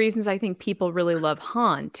that's one of the reasons I think people really love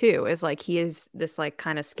Han too, is like he is this like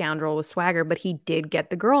kind of scoundrel with swagger, but he did get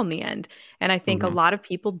the girl in the end. And I think a lot of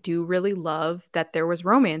people do really love that there was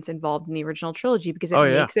romance involved in the original trilogy because it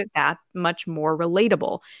makes it that much more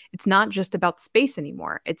relatable. It's not just about space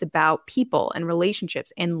anymore. It's about people and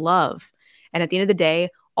relationships and love. And at the end of the day,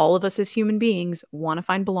 all of us as human beings want to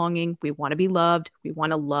find belonging. We want to be loved. We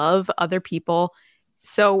want to love other people.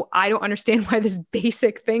 So I don't understand why this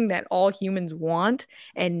basic thing that all humans want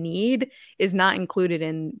and need is not included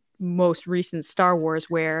in most recent Star Wars,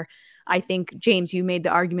 where I think, James, you made the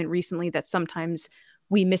argument recently that sometimes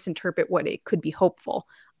we misinterpret what it could be hopeful.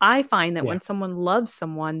 I find that when someone loves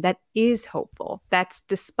someone, that is hopeful. That's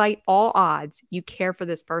despite all odds, you care for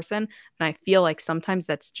this person. And I feel like sometimes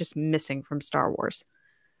that's just missing from Star Wars.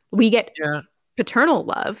 We get paternal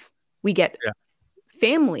love. We get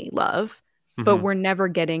family love. But we're never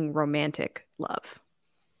getting romantic love.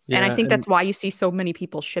 Yeah, and I think that's why you see so many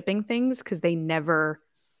people shipping things, because they never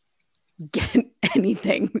get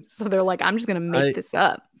anything. So they're like, I'm just going to make this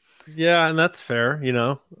up. Yeah, and that's fair,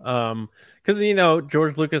 because,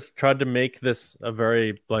 George Lucas tried to make this a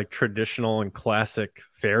very like traditional and classic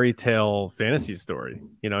fairy tale fantasy story,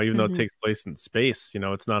 even though it takes place in space,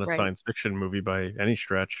 it's not a science fiction movie by any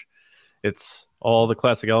stretch. It's all the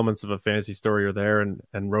classic elements of a fantasy story are there, and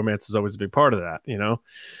romance is always a big part of that, then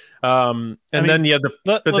you have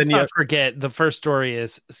let's not forget the first story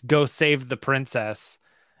is go save the princess.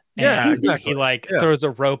 Yeah, exactly. He throws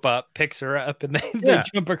a rope up, picks her up, and they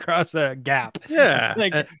jump across a gap.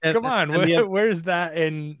 Yeah, come on, where's that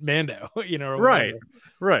in Mando? Right.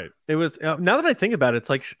 It was now that I think about it, it's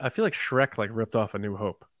like I feel like Shrek like ripped off A New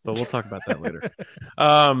Hope, but we'll talk about that later.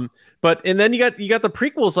 But then you got the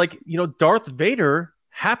prequels, like Darth Vader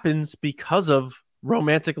happens because of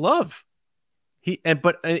romantic love.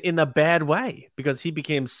 But in a bad way, because he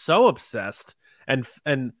became so obsessed and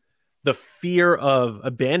the fear of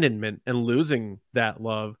abandonment and losing that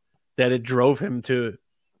love that it drove him to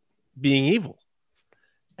being evil.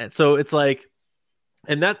 And so it's like,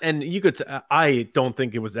 I don't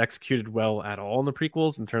think it was executed well at all in the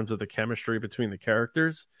prequels in terms of the chemistry between the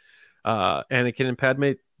characters. Anakin and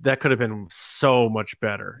Padme, that could have been so much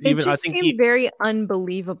better. It just seemed very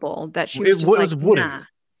unbelievable that she was just wooden. Nah.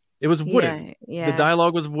 It was wooden. Yeah. The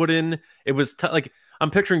dialogue was wooden. It was like, I'm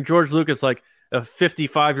picturing George Lucas like a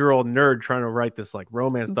 55-year-old nerd trying to write this like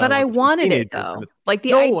romance dialogue. But I wanted it though. Like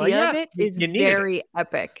the idea of it is very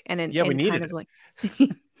epic, and we needed kind of like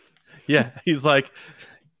yeah, he's like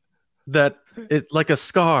that. It's like a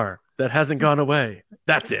scar that hasn't gone away.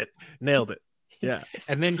 That's it. Nailed it. Yeah.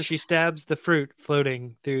 And then she stabs the fruit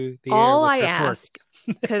floating through the all air. I ask,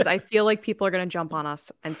 because I feel like people are going to jump on us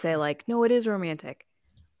and say like, no, it is romantic.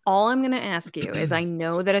 All I'm going to ask you is, I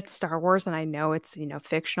know that it's Star Wars and I know it's,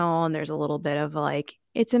 fictional, and there's a little bit of like,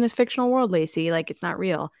 it's in a fictional world, Lacey, like it's not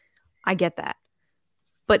real. I get that.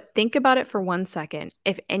 But think about it for 1 second.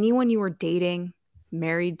 If anyone you were dating,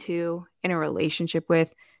 married to, in a relationship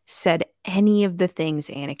with said any of the things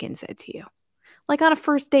Anakin said to you, like on a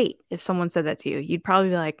first date, if someone said that to you, you'd probably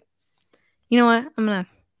be like, you know what? I'm gonna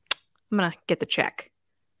get the check.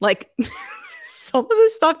 Like some of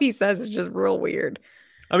the stuff he says is just real weird.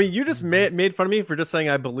 I mean, you just made fun of me for just saying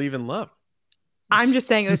I believe in love. I'm just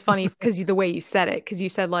saying it was funny because the way you said it, because you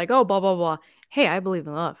said like, oh, blah, blah, blah. Hey, I believe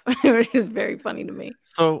in love. It was just very funny to me.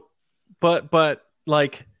 So, but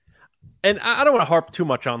like, and I don't want to harp too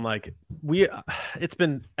much on like it's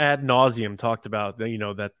been ad nauseum talked about,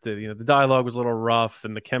 that the dialogue was a little rough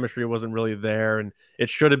and the chemistry wasn't really there, and it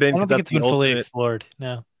should have been. I don't think it's been fully explored.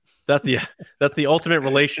 No, that's the ultimate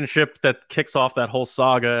relationship that kicks off that whole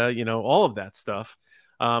saga. All of that stuff.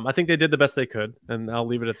 I think they did the best they could, and I'll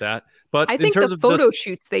leave it at that. But I think the photo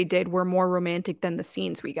shoots they did were more romantic than the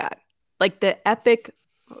scenes we got. Like the epic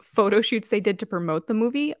photo shoots they did to promote the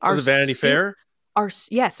movie are Vanity Fair. Are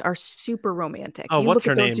super romantic. Oh, what's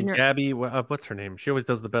her name? Gabby. What's her name? She always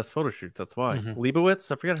does the best photo shoots. That's why.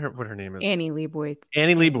 Leibowitz. I forgot what her name is. Annie Leibovitz.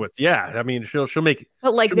 Annie Leibovitz. Yeah, I mean she'll make.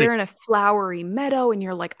 But like they're in a flowery meadow, and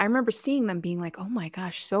you're like, I remember seeing them being like, oh my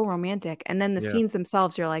gosh, so romantic. And then the scenes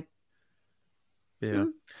themselves, you're like, yeah.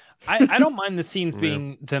 I don't mind the scenes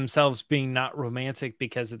themselves being not romantic,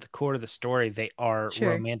 because at the core of the story they are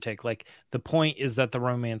romantic. Like the point is that the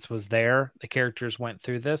romance was there. The characters went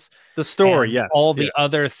through this. The story, yes. All the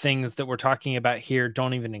other things that we're talking about here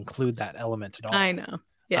don't even include that element at all. I know.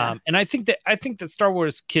 Yeah. And I think that Star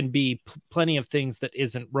Wars can be plenty of things that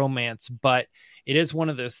isn't romance, but it is one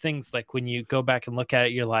of those things like when you go back and look at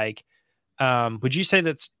it, you're like, would you say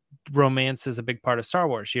that romance is a big part of Star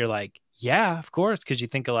Wars? You're like, yeah, of course, because you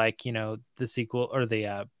think of like, the sequel or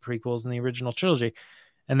the prequels in the original trilogy,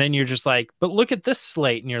 and then you're just like, but look at this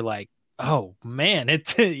slate, and you're like, oh man,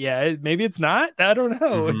 maybe it's not. I don't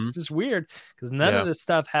know. Mhm. It's just weird because none of this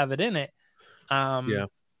stuff have it in it.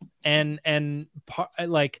 And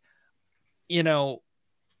like,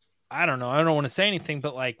 I don't know. I don't want to say anything,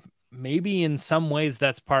 but like maybe in some ways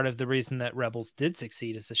that's part of the reason that Rebels did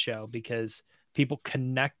succeed as a show, because people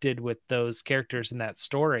connected with those characters in that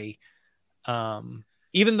story.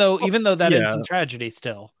 Even though that ends in tragedy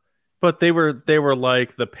still. But they were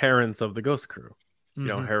like the parents of the Ghost Crew,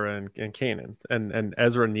 Hera and Kanan, and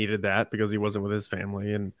Ezra needed that because he wasn't with his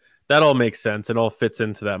family, and that all makes sense. It all fits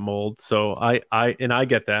into that mold. So I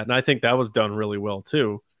get that, and I think that was done really well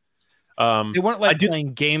too. They weren't like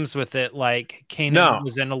playing games with it, like Kanan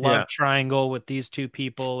was in a love triangle with these two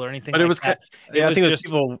people or anything. But it was that. I think just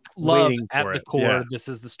people love at the core. Yeah. This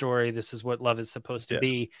is the story. This is what love is supposed to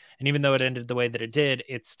be. And even though it ended the way that it did,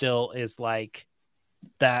 it still is like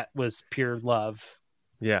that was pure love.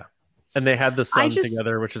 Yeah, and they had the son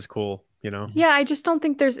together, which is cool. Yeah, I just don't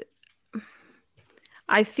think there's.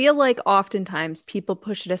 I feel like oftentimes people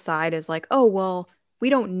push it aside as like, oh well, we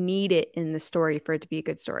don't need it in the story for it to be a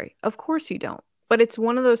good story. Of course you don't. But it's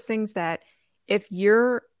one of those things that if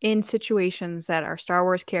you're in situations that our Star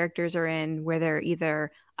Wars characters are in, where they're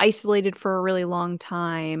either isolated for a really long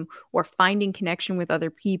time or finding connection with other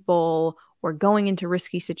people or going into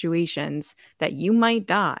risky situations that you might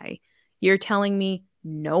die, you're telling me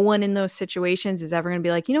no one in those situations is ever going to be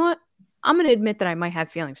like, you know what? I'm going to admit that I might have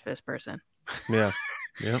feelings for this person. Yeah.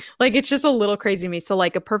 Yeah. Like, it's just a little crazy to me. So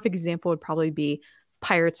like a perfect example would probably be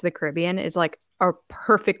Pirates of the Caribbean is like a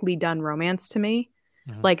perfectly done romance to me.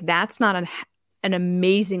 Like that's not an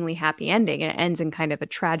amazingly happy ending. It ends in kind of a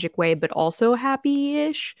tragic way, but also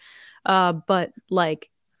happy-ish. But like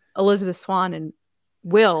Elizabeth Swann and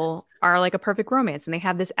Will are like a perfect romance, and they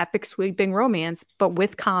have this epic sweeping romance, but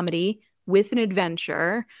with comedy, with an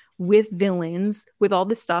adventure, with villains, with all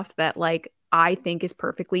the stuff that like I think is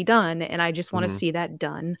perfectly done. And I just want to see that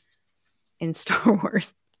done in Star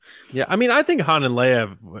Wars. Yeah, I mean, I think Han and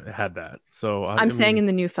Leia had that. So I'm saying in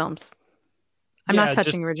the new films. I'm not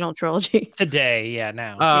touching original trilogy today. Yeah,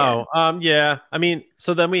 now. Yeah. I mean,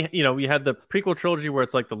 so then we had the prequel trilogy where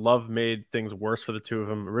it's like the love made things worse for the two of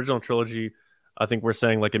them. Original trilogy, I think we're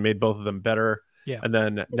saying like it made both of them better. Yeah. And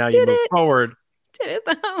then now you move forward. Did it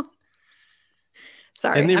though?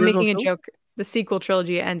 Sorry, I'm making a joke. The sequel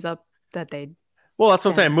trilogy ends up that they. Well, that's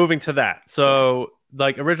what I'm saying. Moving to that. So. Yes.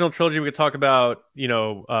 Like original trilogy, we could talk about,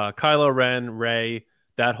 Kylo Ren, Rey,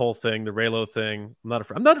 that whole thing, the Reylo thing.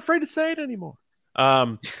 I'm not afraid to say it anymore.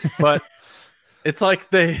 But it's like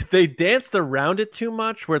they danced around it too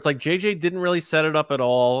much, where it's like JJ didn't really set it up at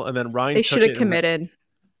all, and then Ryan. They should have committed.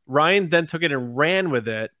 Ryan then took it and ran with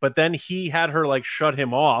it, but then he had her like shut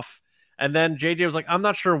him off, and then JJ was like, "I'm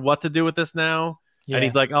not sure what to do with this now," and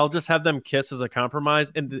he's like, "I'll just have them kiss as a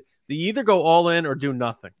compromise," and they either go all in or do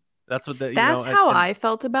nothing. That's what That's how I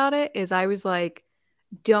felt about it. Is I was like,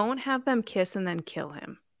 don't have them kiss and then kill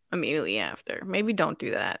him immediately after. Maybe don't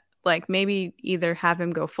do that. Like maybe either have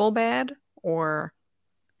him go full bad or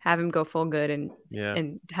have him go full good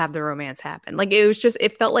and have the romance happen. Like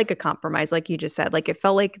it felt like a compromise, like you just said. Like it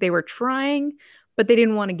felt like they were trying, but they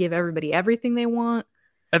didn't want to give everybody everything they want.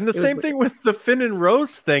 And the same thing with the Finn and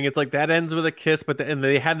Rose thing. It's like that ends with a kiss, and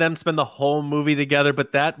they had them spend the whole movie together,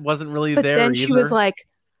 but that wasn't really there. But then she was like,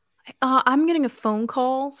 I'm getting a phone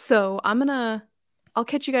call, so I'll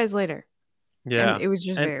catch you guys later. Yeah. And it was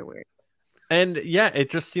just very weird. And yeah,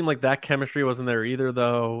 it just seemed like that chemistry wasn't there either,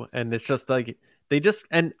 though. And it's just like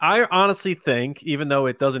and I honestly think, even though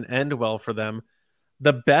it doesn't end well for them,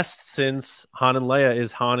 the best since Han and Leia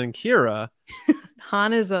is Han and Qi'ra.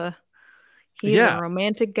 Han is He's a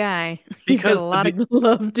romantic guy. He's got a lot of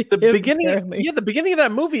love to give. The beginning of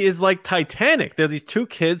that movie is like Titanic. They're these two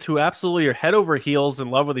kids who absolutely are head over heels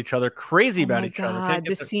in love with each other, crazy about each other.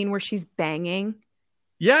 The scene where she's banging.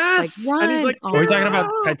 Yes. Like, and he's like, are we talking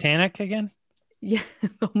about Titanic again? Yeah.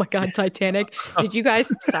 Oh my God, Titanic. Did you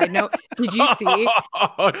guys, side note, did you see?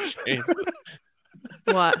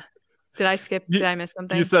 What? Did I skip? Did I miss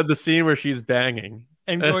something? You said the scene where she's banging.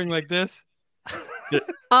 And going like this?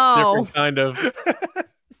 Different kind of.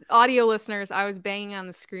 Audio listeners, I was banging on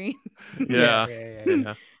the screen.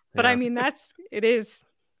 Yeah. But I mean, that is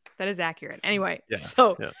accurate. Anyway,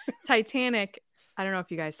 Titanic, I don't know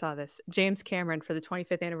if you guys saw this. James Cameron, for the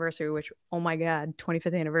 25th anniversary, which, oh my God,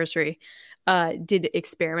 25th anniversary, did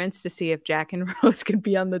experiments to see if Jack and Rose could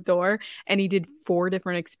be on the door. And he did 4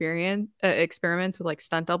 different experiments with like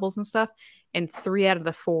stunt doubles and stuff. And 3 out of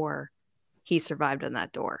the 4, he survived on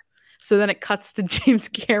that door. So then it cuts to James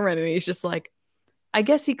Cameron and he's just like, I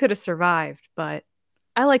guess he could have survived, but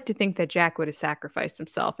I like to think that Jack would have sacrificed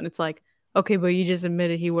himself. And it's like, okay, but you just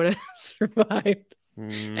admitted he would have survived.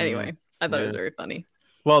 Anyway, I thought it was very funny.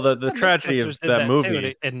 Well, the tragedy of that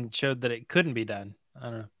movie and showed that it couldn't be done. I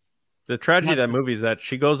don't know. The tragedy of that movie is that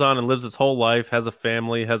she goes on and lives its whole life, has a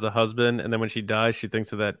family, has a husband, and then when she dies, she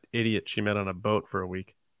thinks of that idiot she met on a boat for a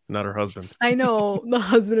week, not her husband. I know, the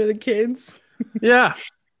husband of the kids. Yeah.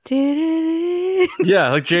 Yeah,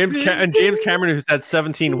 like James Cameron, who's had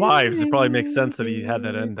 17 wives. It probably makes sense that he had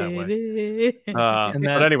that end that way.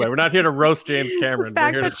 But anyway, we're not here to roast James Cameron. The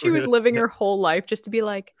fact that she was living her whole life just to be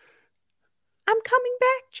like, I'm coming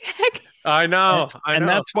back, Jack. I know. And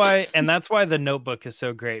that's why The Notebook is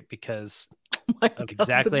so great, because of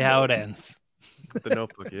exactly how it ends. The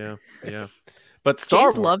Notebook, yeah. But Star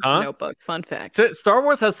Wars loves The Notebook. Fun fact. Star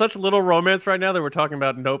Wars has such little romance right now that we're talking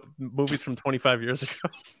about movies from 25 years ago.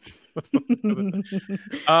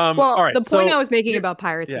 All right, the point I was making about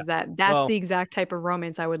pirates is that's the exact type of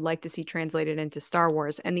romance I would like to see translated into Star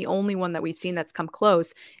Wars. And the only one that we've seen that's come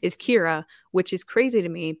close is Kira, which is crazy to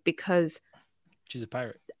me because she's a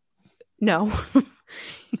pirate. No.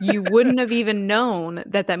 You wouldn't have even known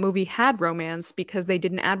that movie had romance because they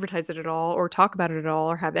didn't advertise it at all or talk about it at all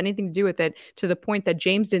or have anything to do with it, to the point that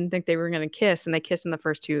James didn't think they were going to kiss, and they kissed in the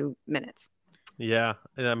first 2 minutes. Yeah.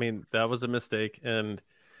 I mean, that was a mistake. And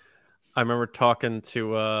I remember talking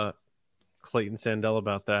to Clayton Sandell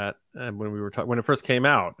about that, and when we were when it first came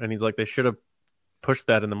out, and he's like, they should have pushed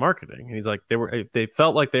that in the marketing. And he's like, they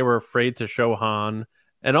felt like they were afraid to show Han.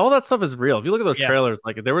 And all that stuff is real. If you look at those trailers,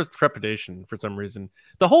 like there was trepidation for some reason.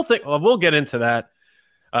 The whole thing, we'll get into that.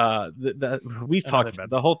 We've talked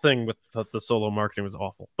about the whole thing with the Solo marketing was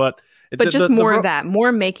awful. But just more of that,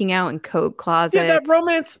 more making out in coat closets. Yeah, that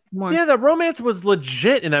romance. Yeah, that romance was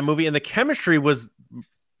legit in that movie, and the chemistry was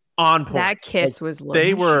on point. That kiss was legit.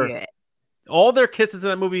 They were all their kisses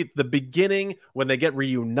in that movie. The beginning when they get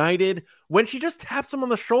reunited, when she just taps him on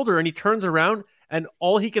the shoulder and he turns around, and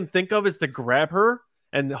all he can think of is to grab her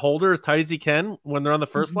and hold her as tight as he can when they're on the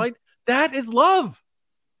first light. That is love.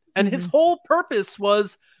 And his whole purpose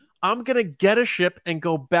was, I'm going to get a ship and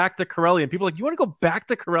go back to Corellia. And people are like, you want to go back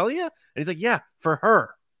to Corellia? And he's like, yeah, for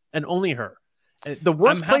her and only her. And the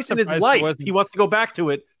worst place in his life, he wants to go back to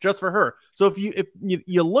it just for her. So if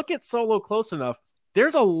you look at Solo close enough,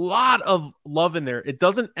 there's a lot of love in there. It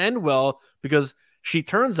doesn't end well because she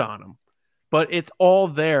turns on him. But it's all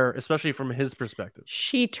there, especially from his perspective.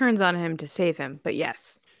 She turns on him to save him, but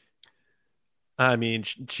yes. I mean,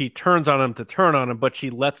 she turns on him to turn on him, but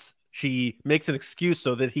she makes an excuse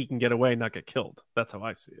so that he can get away and not get killed. That's how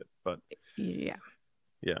I see it. But yeah.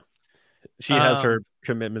 She has her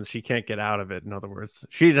commitments. She can't get out of it. In other words,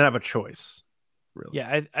 she didn't have a choice. Really.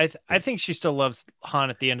 Yeah, I think she still loves Han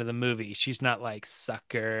at the end of the movie. She's not like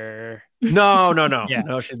sucker. No. Yeah.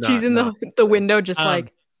 No, she's not. She's in the window just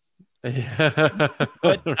like.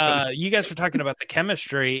 But you guys were talking about the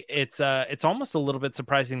chemistry. It's almost a little bit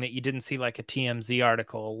surprising that you didn't see like a TMZ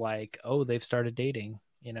article like, oh, they've started dating,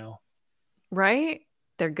 right?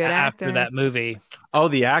 They're good after actors. that movie. Oh,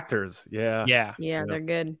 the actors. Yeah, they're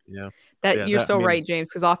good. Yeah, You're right, James,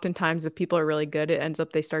 because oftentimes if people are really good, it ends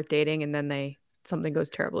up they start dating and then something goes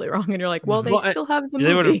terribly wrong, and you're like, well, they still have the movie.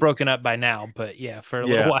 They would have broken up by now, but for a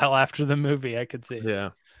little while after the movie, I could see.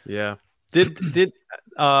 Yeah. Did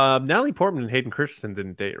Natalie Portman and Hayden Christensen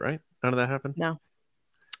didn't date, right? None of that happened? No.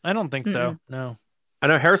 I don't think so. No. I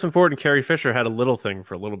know Harrison Ford and Carrie Fisher had a little thing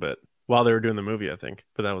for a little bit while they were doing the movie, I think,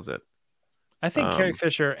 but that was it. I think Carrie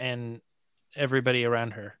Fisher and everybody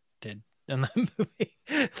around her did in the movie.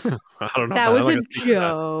 I don't know. That was a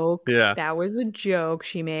joke. Yeah. That was a joke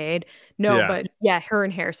she made. No, but her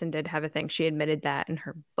and Harrison did have a thing. She admitted that in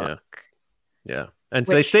her book. Yeah. And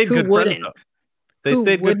they stayed good friends, though. They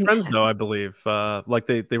stayed good friends, though, I believe. Like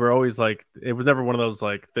they were always like, it was never one of those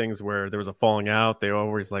like things where there was a falling out. They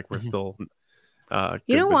always like were still.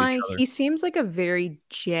 You know why? He seems like a very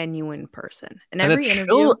genuine person. And every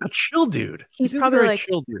interview, a chill dude. He's probably like,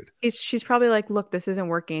 chill dude. She's probably like, look, this isn't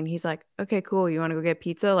working. He's like, okay, cool. You want to go get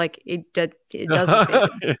pizza? Like it doesn't.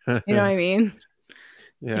 You know what I mean?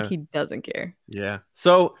 Yeah. Like he doesn't care. Yeah.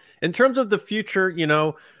 So in terms of the future,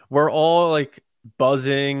 we're all like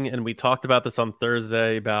buzzing, and we talked about this on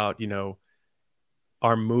Thursday about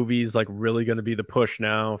our movies like really going to be the push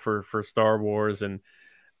now for Star Wars, and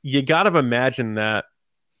you got to imagine that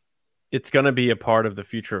it's going to be a part of the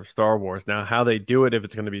future of Star Wars. Now, how they do it, if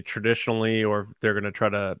it's going to be traditionally or if they're going to try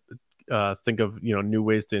to think of new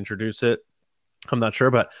ways to introduce it, I'm not sure,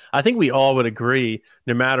 but I think we all would agree,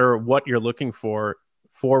 no matter what you're looking for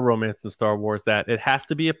romance in Star Wars, that it has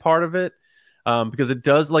to be a part of it. because it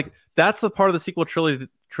does, like, that's the part of the sequel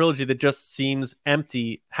trilogy that just seems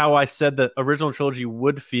empty. How I said the original trilogy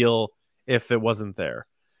would feel if it wasn't there.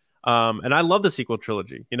 And I love the sequel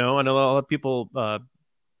trilogy. You know, I know a lot of people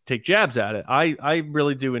take jabs at it. I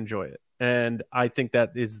really do enjoy it, and I think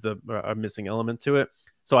that is the missing element to it.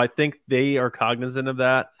 So I think they are cognizant of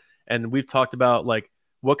that, and we've talked about, like,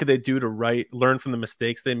 what could they do to learn from the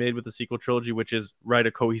mistakes they made with the sequel trilogy, which is write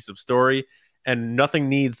a cohesive story. And nothing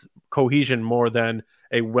needs cohesion more than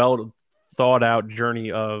a well thought out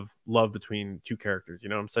journey of love between two characters. You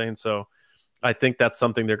know what I'm saying? So I think that's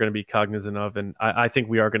something they're going to be cognizant of. And I think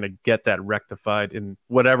we are going to get that rectified in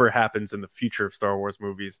whatever happens in the future of Star Wars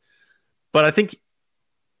movies. But I think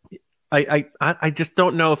I just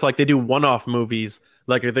don't know if, like, they do one-off movies,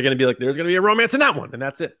 like, if they're going to be like, there's going to be a romance in that one and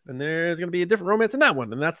that's it, and there's going to be a different romance in that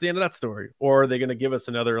one and that's the end of that story, or are they going to give us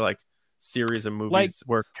another, like, series of movies, like,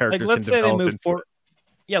 where characters, let's can say they move forward.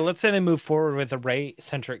 Yeah, let's say they move forward with a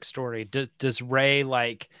Rey-centric story. Does Rey,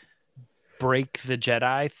 like, break the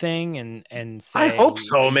Jedi thing and say, I hope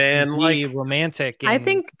so, man, like, romantic? I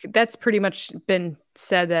think that's pretty much been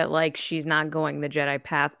said, that, like, she's not going the Jedi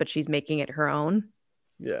path, but she's making it her own.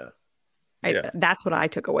 Yeah. That's what I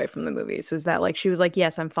took away from the movies, was that, like, she was like,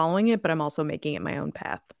 yes, I'm following it, but I'm also making it my own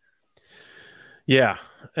path. Yeah,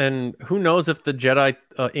 and who knows if the Jedi,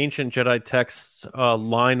 ancient Jedi texts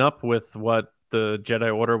line up with what the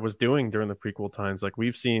Jedi Order was doing during the prequel times. Like,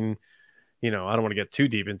 we've seen, you know, I don't want to get too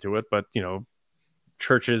deep into it, but, you know,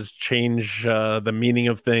 churches change the meaning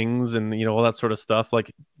of things and, you know, all that sort of stuff.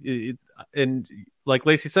 Like, and like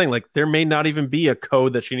Lacey's saying, like, there may not even be a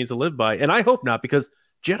code that she needs to live by. And I hope not, because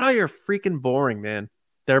Jedi are freaking boring, man.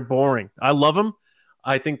 They're boring. I love them.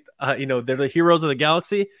 I think, you know, they're the heroes of the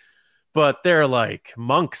galaxy, but they're like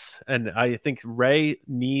monks. And I think Rey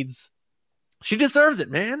she deserves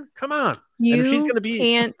it, man. Come on. You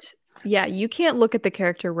can't look at the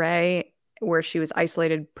character Rey, where she was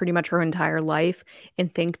isolated pretty much her entire life,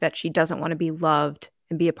 and think that she doesn't want to be loved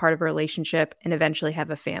and be a part of a relationship and eventually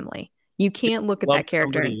have a family. You can't look at that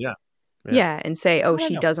character and say, oh,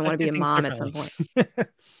 she doesn't want to be a mom at some point.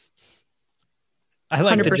 I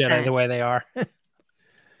like 100%. the Jedi the way they are.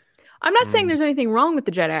 I'm not saying there's anything wrong with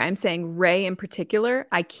the Jedi. I'm saying Rey in particular,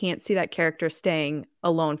 I can't see that character staying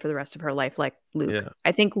alone for the rest of her life like Luke. Yeah.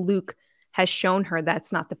 I think Luke has shown her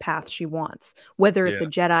that's not the path she wants, whether it's a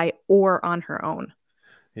Jedi or on her own.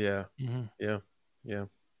 Yeah. Mm-hmm. Yeah.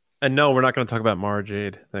 And no, we're not going to talk about Mara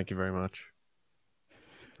Jade. Thank you very much.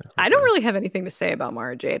 I don't really have anything to say about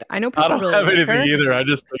Mara Jade. I know people I don't really have like anything her. either. I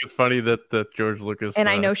just think it's funny that George Lucas, and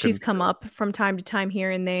I know she's come up from time to time here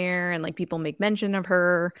and there, and, like, people make mention of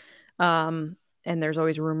her. And there's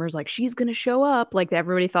always rumors like she's going to show up. Like,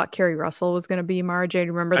 everybody thought Kerry Russell was going to be Mara Jade.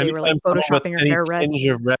 Remember, they were like photoshopping her hair red. Tinge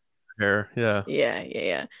of red hair. Yeah.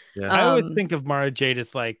 I always think of Mara Jade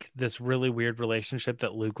as, like, this really weird relationship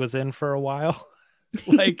that Luke was in for a while.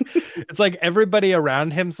 Like, it's like everybody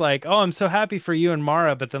around him's like, oh, I'm so happy for you and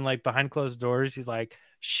Mara, but then, like, behind closed doors, he's like,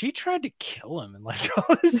 she tried to kill him and, like,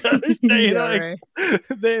 all this other stuff. You know, like,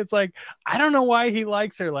 it's like, I don't know why he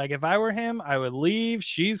likes her. Like, if I were him, I would leave.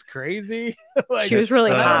 She's crazy. Like, she was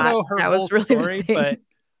really hot. I don't know her that whole was really story, but,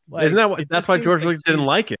 like, isn't that's why George Lucas didn't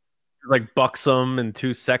like it? Like, buxom and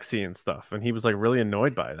too sexy and stuff, and he was, like, really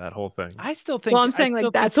annoyed by that whole thing. I still think. Well, I'm saying,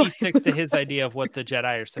 like, that's he sticks to his idea of what the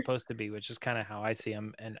Jedi are supposed to be, which is kind of how I see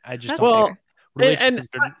him, and I just think relationships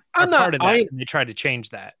are part of that, and they try to change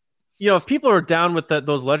that. You know, if people are down with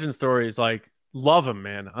those legend stories, like, love them,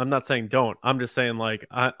 man. I'm not saying don't. I'm just saying, like,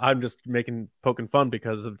 I'm just poking fun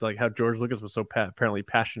because of, like, how George Lucas was so apparently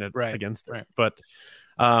passionate against it. Right. But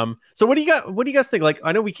so what do you guys think? Like,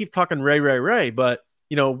 I know we keep talking Rey, but,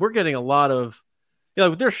 you know, we're getting a lot of, you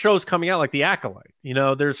know, there's shows coming out like The Acolyte. You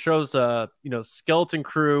know, there's shows, you know, Skeleton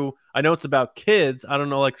Crew. I know it's about kids. I don't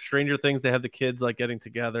know, like Stranger Things, they have the kids, like, getting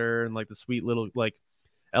together and, like, the sweet little, like,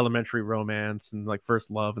 elementary romance and, like, first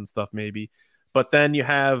love and stuff maybe. But then you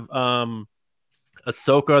have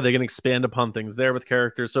Ahsoka. They can expand upon things there with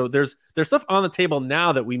characters. So there's stuff on the table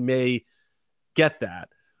now that we may get that.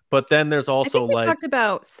 But then there's also, I think we talked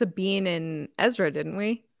about Sabine and Ezra, didn't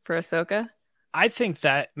we, for Ahsoka? I think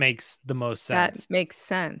that makes the most sense. That makes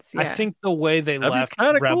sense. Yeah. I think the way they left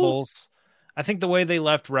Rebels, I think the way they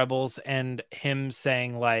left Rebels and him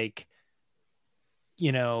saying, like,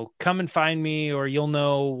 you know, come and find me, or you'll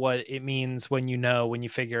know what it means when you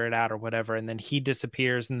figure it out, or whatever. And then he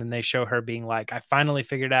disappears, and then they show her being like, I finally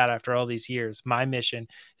figured out after all these years, my mission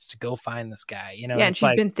is to go find this guy, you know? Yeah. And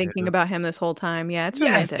she's been thinking about him this whole time. Yeah.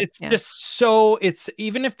 It's just so, it's,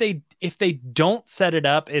 even if they don't set it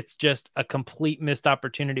up, it's just a complete missed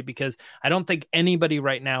opportunity, because I don't think anybody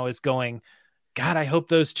right now is going, God, I hope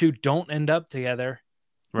those two don't end up together.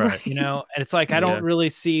 Right. You know, and it's like I don't really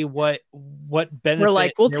see what benefit. We're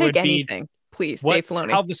like, we'll there take would be. anything, please. Dave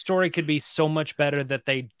Filoni. How the story could be so much better that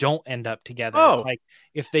they don't end up together. Oh. It's like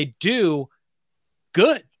if they do,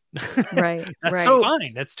 good. Right. That's right.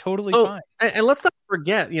 fine. That's totally fine. And let's not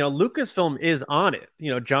forget, you know, Lucasfilm is on it.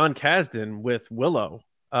 You know, John Kasdan with Willow,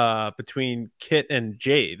 between Kit and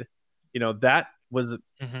Jade. You know, that was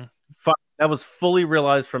that was fully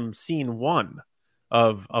realized from scene 1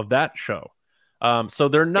 of that show. So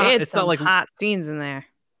they're not. They had it's some not like hot scenes in there.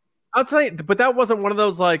 I'll tell you, but that wasn't one of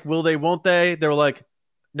those like, will they, won't they? They were like,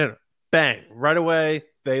 no, bang, right away.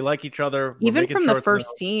 They like each other. Even from the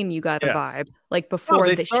first scene, you got a vibe. Like before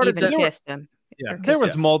she even kissed him. Yeah, there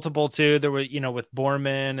was multiple too. There were, you know, with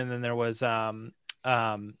Borman, and then there was now.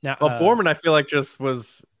 Borman, I feel like just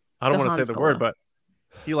was. I don't want to say the word, but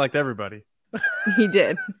he liked everybody. He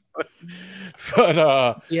did.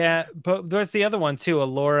 But yeah, but there's the other one too,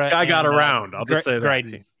 Alora. I got around. I'll just say that.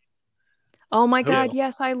 Graydon. Oh my God!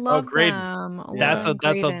 Yes, I love them. That's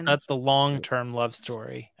the long-term love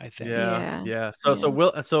story, I think. Yeah. So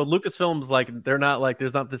Lucasfilm's like, they're not like,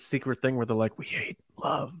 there's not this secret thing where they're like, we hate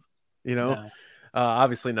love, you know. No.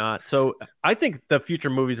 Obviously not. So I think the future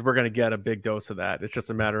movies, we're going to get a big dose of that. It's just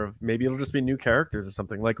a matter of maybe it'll just be new characters or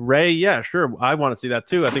something. Like Rey, yeah, sure, I want to see that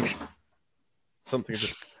too. I think something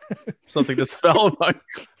just fell on my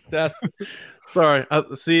desk. Sorry.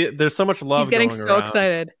 See, there's so much love. He's getting so around.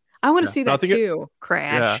 excided. I want to see that too.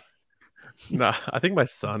 Crash. Yeah. No, I think my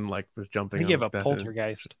son was jumping. I think you have a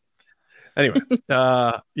poltergeist. Anyway,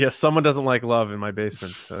 someone doesn't like love in my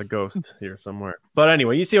basement. A ghost here somewhere. But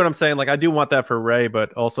anyway, you see what I'm saying? Like, I do want that for Rey,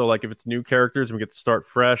 but also like if it's new characters and we get to start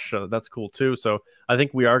fresh, that's cool too. So I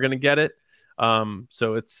think we are going to get it.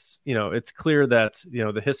 So it's, you know, it's clear that, you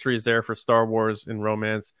know, the history is there for Star Wars and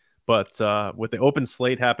romance, but with the open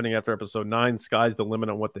slate happening after Episode 9, sky's the limit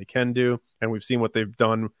on what they can do, and we've seen what they've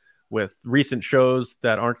done with recent shows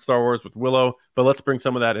that aren't Star Wars with Willow. But let's bring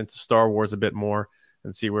some of that into Star Wars a bit more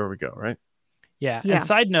and see where we go, right? Yeah. And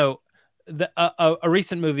side note, a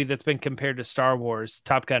recent movie that's been compared to Star Wars,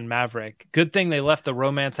 Top Gun Maverick. Good thing they left the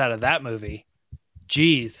romance out of that movie.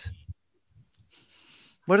 Jeez.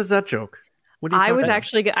 What is that joke? I was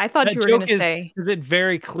actually, I thought you were going to say. Is it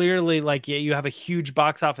very clearly like, you have a huge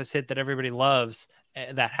box office hit that everybody loves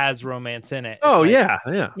that has romance in it? Oh, like,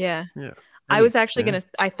 yeah. I was actually going to,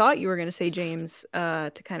 I thought you were going to say, James,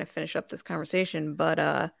 to kind of finish up this conversation,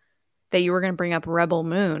 but that you were going to bring up Rebel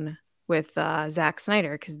Moon with Zack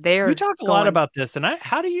Snyder, because we talked a lot about this, and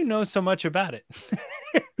how do you know so much about it?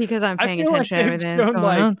 Because I'm paying attention to everything that's going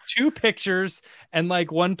like on. 2 pictures and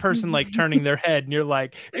like one person like turning their head, and you're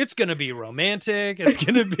like, it's gonna be romantic.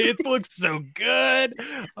 It looks so good.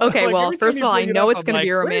 Okay, like, well, first of all, I know it's gonna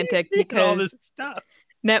be romantic because all this stuff.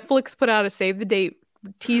 Netflix put out a save the date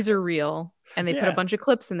teaser reel, and they put a bunch of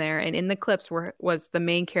clips in there, and in the clips was the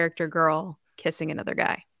main character girl kissing another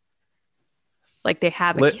guy. Like they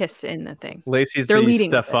have a kiss in the thing. Lacey's the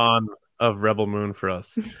Stefan of Rebel Moon for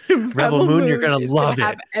us. Rebel Moon, you're gonna love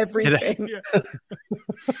it. Everything.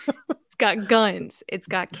 It's got guns. It's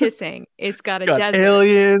got kissing. It's got a desert.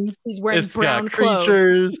 Aliens. He's wearing brown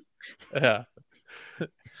clothes. Yeah.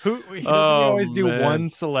 He doesn't always do one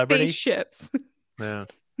celebrity. Spaceships. Yeah.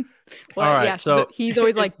 Well, all right. So he's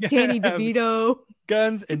always like Danny DeVito.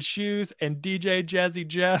 Guns and shoes and DJ Jazzy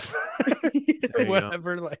Jeff.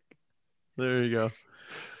 Whatever. Like. There you go.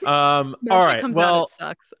 All right. Comes well, out, it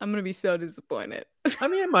sucks. I'm gonna be so disappointed. I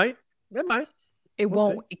mean, it might. It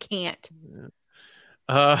won't. It can't.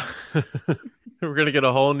 We're gonna get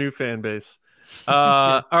a whole new fan base.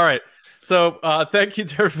 All right. So thank you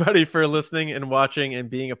to everybody for listening and watching and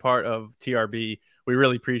being a part of TRB. We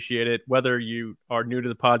really appreciate it. Whether you are new to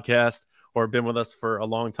the podcast or been with us for a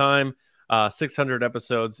long time, 600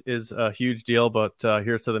 episodes is a huge deal. But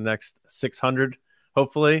here's to the next 600.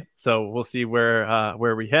 Hopefully. So we'll see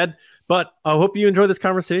where we head. But I hope you enjoy this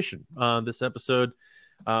conversation. This episode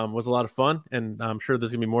was a lot of fun, and I'm sure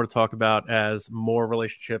there's going to be more to talk about as more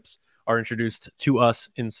relationships are introduced to us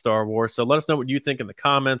in Star Wars. So let us know what you think in the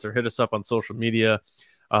comments, or hit us up on social media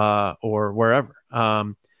or wherever.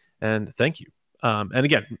 And thank you. And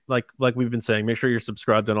again, like we've been saying, make sure you're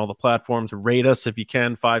subscribed on all the platforms. Rate us if you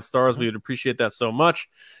can, 5 stars. We would appreciate that so much.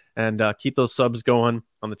 And keep those subs going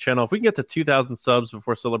on the channel. If we can get to 2,000 subs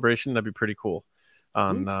before Celebration, that'd be pretty cool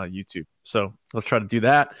on YouTube. So let's try to do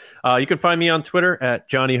that. You can find me on Twitter at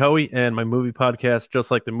Johnny Hoey, and my movie podcast,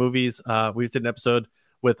 Just Like the Movies. We did an episode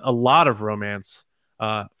with a lot of romance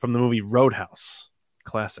from the movie Roadhouse,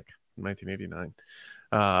 classic, 1989.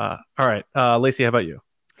 All right, Lacey, how about you?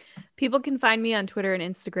 People can find me on Twitter and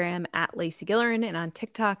Instagram at Lacey Gillerin and on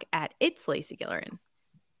TikTok at It's Lacey Gillerin.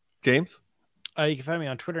 James? You can find me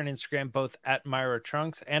on Twitter and Instagram, both at Myra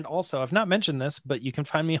Trunks. And also, I've not mentioned this, but you can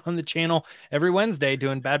find me on the channel every Wednesday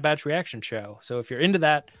doing Bad Batch Reaction Show. So if you're into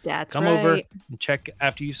that, come over and check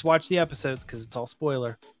after you've watched the episodes, because it's all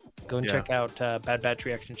spoiler. Go and check out Bad Batch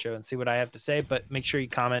Reaction Show and see what I have to say. But make sure you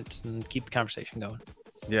comment and keep the conversation going.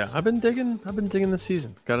 Yeah, I've been digging this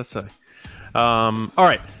season, gotta say. All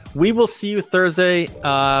right, we will see you Thursday.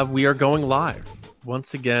 We are going live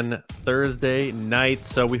once again Thursday night.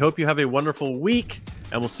 So we hope you have a wonderful week,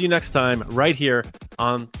 and we'll see you next time right here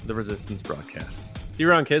on the Resistance broadcast. See you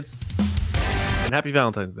around, kids, and happy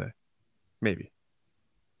Valentine's Day. Maybe.